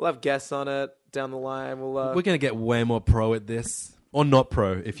 we'll have guests on it down the line. We're gonna get way more pro at this. Or not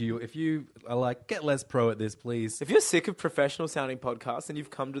pro. If you are like, get less pro at this, please. If you're sick of professional sounding podcasts, then you've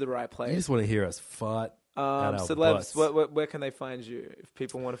come to the right place. You just want to hear us fart. So Lebs, where can they find you if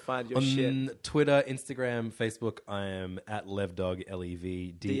people want to find your shit? On Twitter, Instagram, Facebook, I am at Levdog,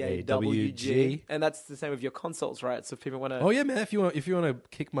 LEVDAWG. And that's the same with your consoles, right? So if people want to... Oh yeah, man. If you want to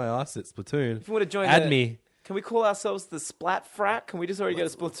kick my ass at Splatoon, if you want to join, add me. Can we call ourselves the Splat Frack? Can we just already get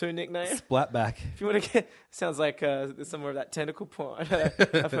a Splatoon nickname? Splatback. If you want to get... Sounds like there's some more of that tentacle porn.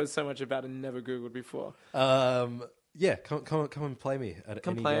 I've heard so much about it and never Googled before. Yeah, come and play me at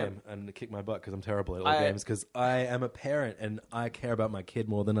any game and kick my butt because I'm terrible at all games because I am a parent and I care about my kid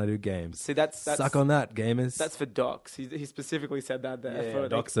more than I do games. See, that's suck on that, gamers. That's for docs. He specifically said that there. Yeah,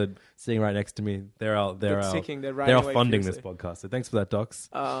 docs are sitting right next to me. They're funding this podcast. So thanks for that, docs.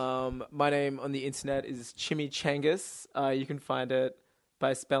 My name on the internet is Chimichangus. You can find it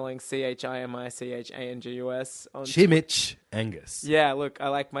by spelling CHIMICHANGUS. Chimich Angus. Yeah, look, I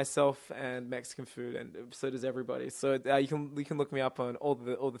like myself and Mexican food, and so does everybody. So you can look me up on all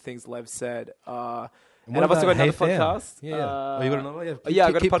the things Lev said. And I've also got another podcast. Yeah. You got another? Yeah,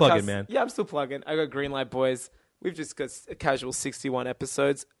 I got keep a podcast. Plugging, man. Yeah, I'm still plugging. I got Greenlight Boys. We've just got a casual 61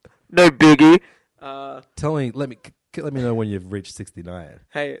 episodes. No biggie. Let me know when you've reached 69.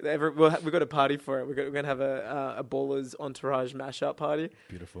 Hey, we've got a party for it. We're going to have a Ballers Entourage mashup party.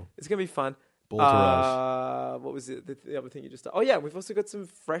 Beautiful. It's going to be fun. Entourage. What was it? The other thing you just... Oh, yeah. We've also got some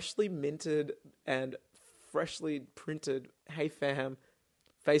freshly minted and freshly printed Hey Fam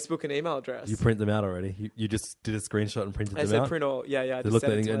Facebook and email address. You print them out already? You just did a screenshot and printed them out? I said print all. Yeah. I just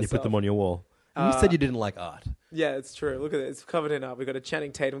sent it to myself. You put them on your wall. You said you didn't like art. Yeah, it's true. Look at it. It's covered in art. We've got a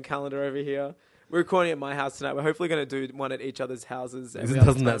Channing Tatum calendar over here. We're recording at my house tonight. We're hopefully going to do one at each other's houses.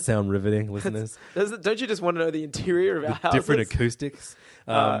 Doesn't that sound riveting, listeners? Don't you just want to know the interior of our houses? Different acoustics.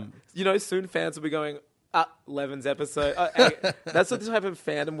 Soon fans will be going, Levin's episode. That's the type of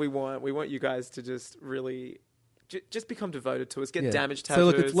fandom we want. We want you guys to just really... just become devoted to us. Get damage tattoos. So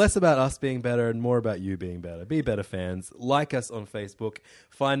look, it's less about us being better and more about you being better. Be better fans. Like us on Facebook.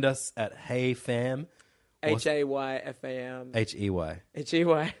 Find us at Hey Fam. HAYFAM. HEY.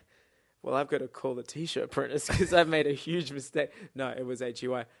 HEY. Well, I've got to call the t-shirt printers because I've made a huge mistake. No, it was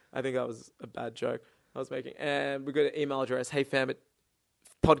HEY. I think that was a bad joke I was making. And we've got an email address,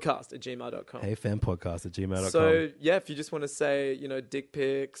 heyfampodcast@gmail.com. Heyfampodcast@gmail.com. So, yeah, if you just want to say, dick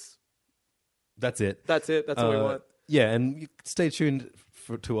pics. That's it. That's all we want. Yeah, and stay tuned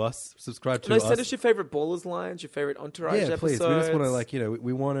to us. Subscribe to us. Send us your favorite Ballers lines, your favorite Entourage episodes. Please. We just want to,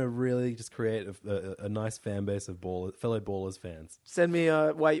 we want to really just create a nice fan base of fellow Ballers fans. Send me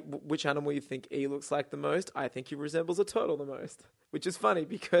which animal you think E looks like the most. I think he resembles a turtle the most, which is funny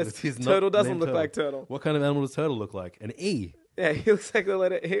because Turtle doesn't look like Turtle. What kind of animal does Turtle look like? An E. Yeah, he looks like the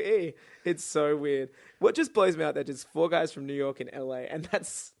letter E. It's so weird. What just blows me out, that just 4 guys from New York and LA, and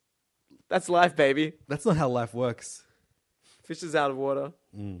that's life, baby. That's not how life works. Fish is out of water.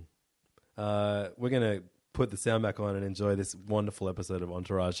 We're going to put the sound back on and enjoy this wonderful episode of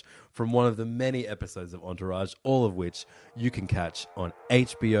Entourage from one of the many episodes of Entourage, all of which you can catch on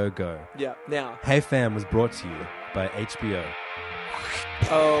HBO Go. Yeah, now. Hey Fam was brought to you by HBO.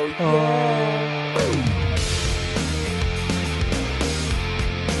 Oh, yeah.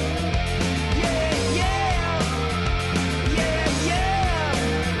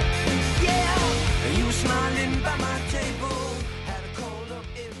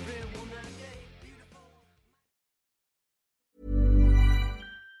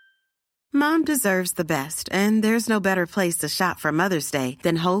 Mom deserves the best, and there's no better place to shop for Mother's Day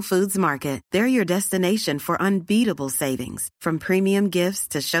than Whole Foods Market. They're your destination for unbeatable savings, from premium gifts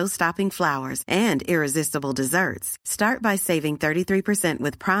to show-stopping flowers and irresistible desserts. Start by saving 33%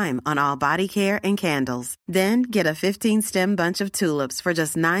 with Prime on all body care and candles. Then get a 15-stem bunch of tulips for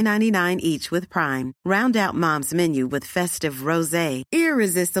just $9.99 each with Prime. Round out Mom's menu with festive rosé,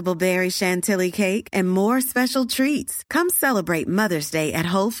 irresistible berry chantilly cake, and more special treats. Come celebrate Mother's Day at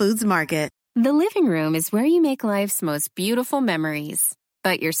Whole Foods Market. The living room is where you make life's most beautiful memories.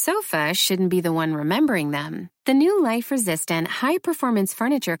 But your sofa shouldn't be the one remembering them. The new life-resistant, high-performance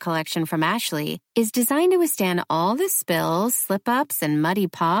furniture collection from Ashley is designed to withstand all the spills, slip-ups, and muddy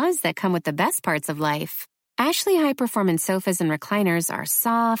paws that come with the best parts of life. Ashley high-performance sofas and recliners are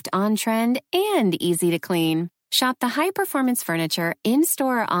soft, on-trend, and easy to clean. Shop the high-performance furniture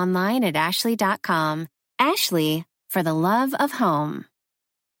in-store or online at ashley.com. Ashley, for the love of home.